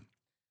preview.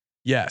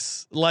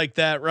 Yes, like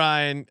that,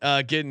 Ryan.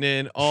 Getting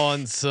in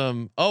on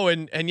some. Oh,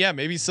 and yeah,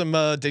 maybe some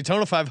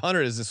Daytona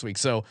 500 is this week.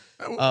 So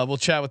we'll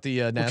chat with the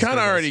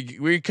NASCAR.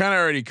 We kind of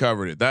already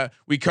covered it. That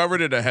we covered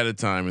it ahead of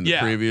time in the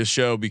previous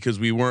show because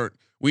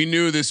we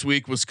knew this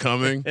week was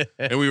coming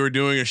and we were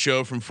doing a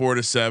show from 4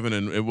 to 7,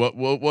 and it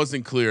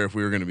wasn't clear if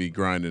we were going to be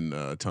grinding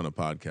a ton of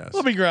podcasts.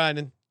 We'll be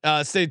grinding.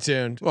 Stay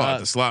tuned. Well, at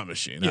the slot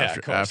machine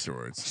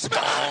afterwards.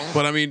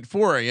 But I mean,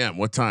 4 a.m.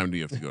 What time do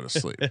you have to go to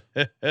sleep?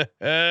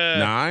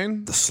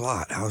 9. The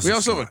slot. We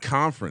also have a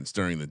conference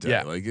during the day.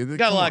 Yeah, Like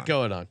got a lot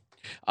going on.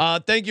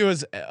 Thank you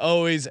as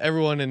always,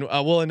 everyone, and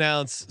we'll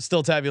announce,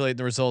 still tabulate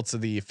the results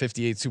of the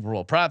 58 Super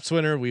Bowl props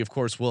winner. We of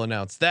course will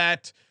announce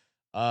that,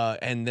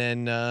 and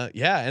then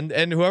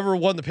and whoever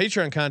won the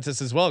Patreon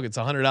contest as well gets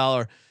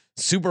 $100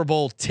 Super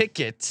Bowl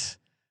ticket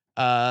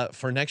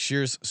for next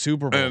year's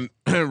Super Bowl.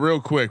 And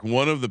real quick,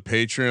 one of the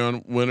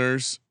Patreon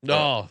winners.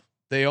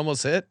 They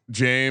almost hit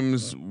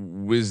James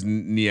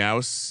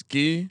Wisniewski.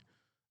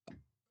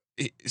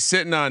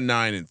 Sitting on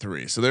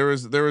 9-3, so there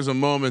was a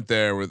moment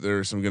there where there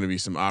was going to be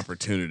some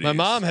opportunities. My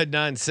mom had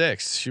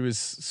 9-6. She was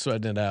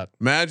sweating it out.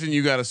 Imagine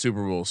you got a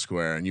Super Bowl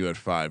square and you had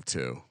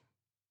 5-2,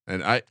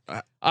 and I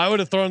would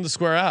have thrown the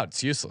square out.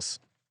 It's useless.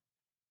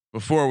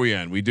 Before we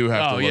end, we do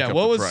have to. Look up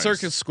what the was price.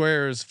 Circus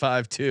Square's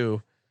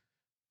 5-2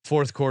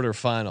 fourth quarter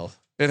final?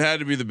 It had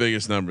to be the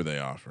biggest number they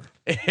offer.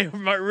 It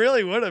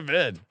really would have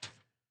been.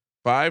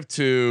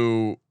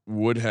 5-2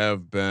 would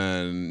have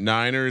been.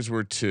 Niners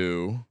were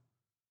 2.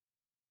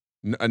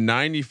 A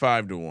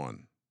 95-1.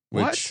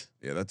 Which, what?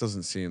 Yeah, that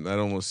doesn't seem. That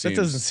almost seems.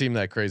 That doesn't seem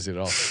that crazy at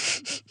all.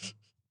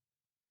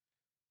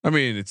 I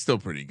mean, it's still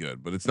pretty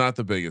good, but it's not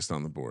the biggest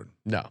on the board.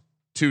 No.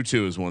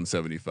 2-2 is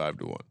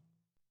 175-1.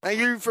 Thank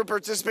you for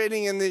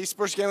participating in the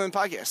Sports Gambling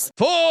Podcast.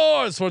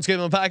 For the Sports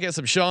Gambling Podcast,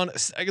 I'm Sean,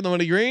 second the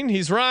money green.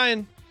 He's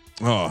Ryan.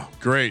 Oh,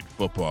 great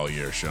football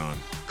year, Sean.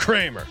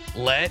 Kramer,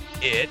 let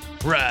it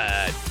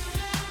ride.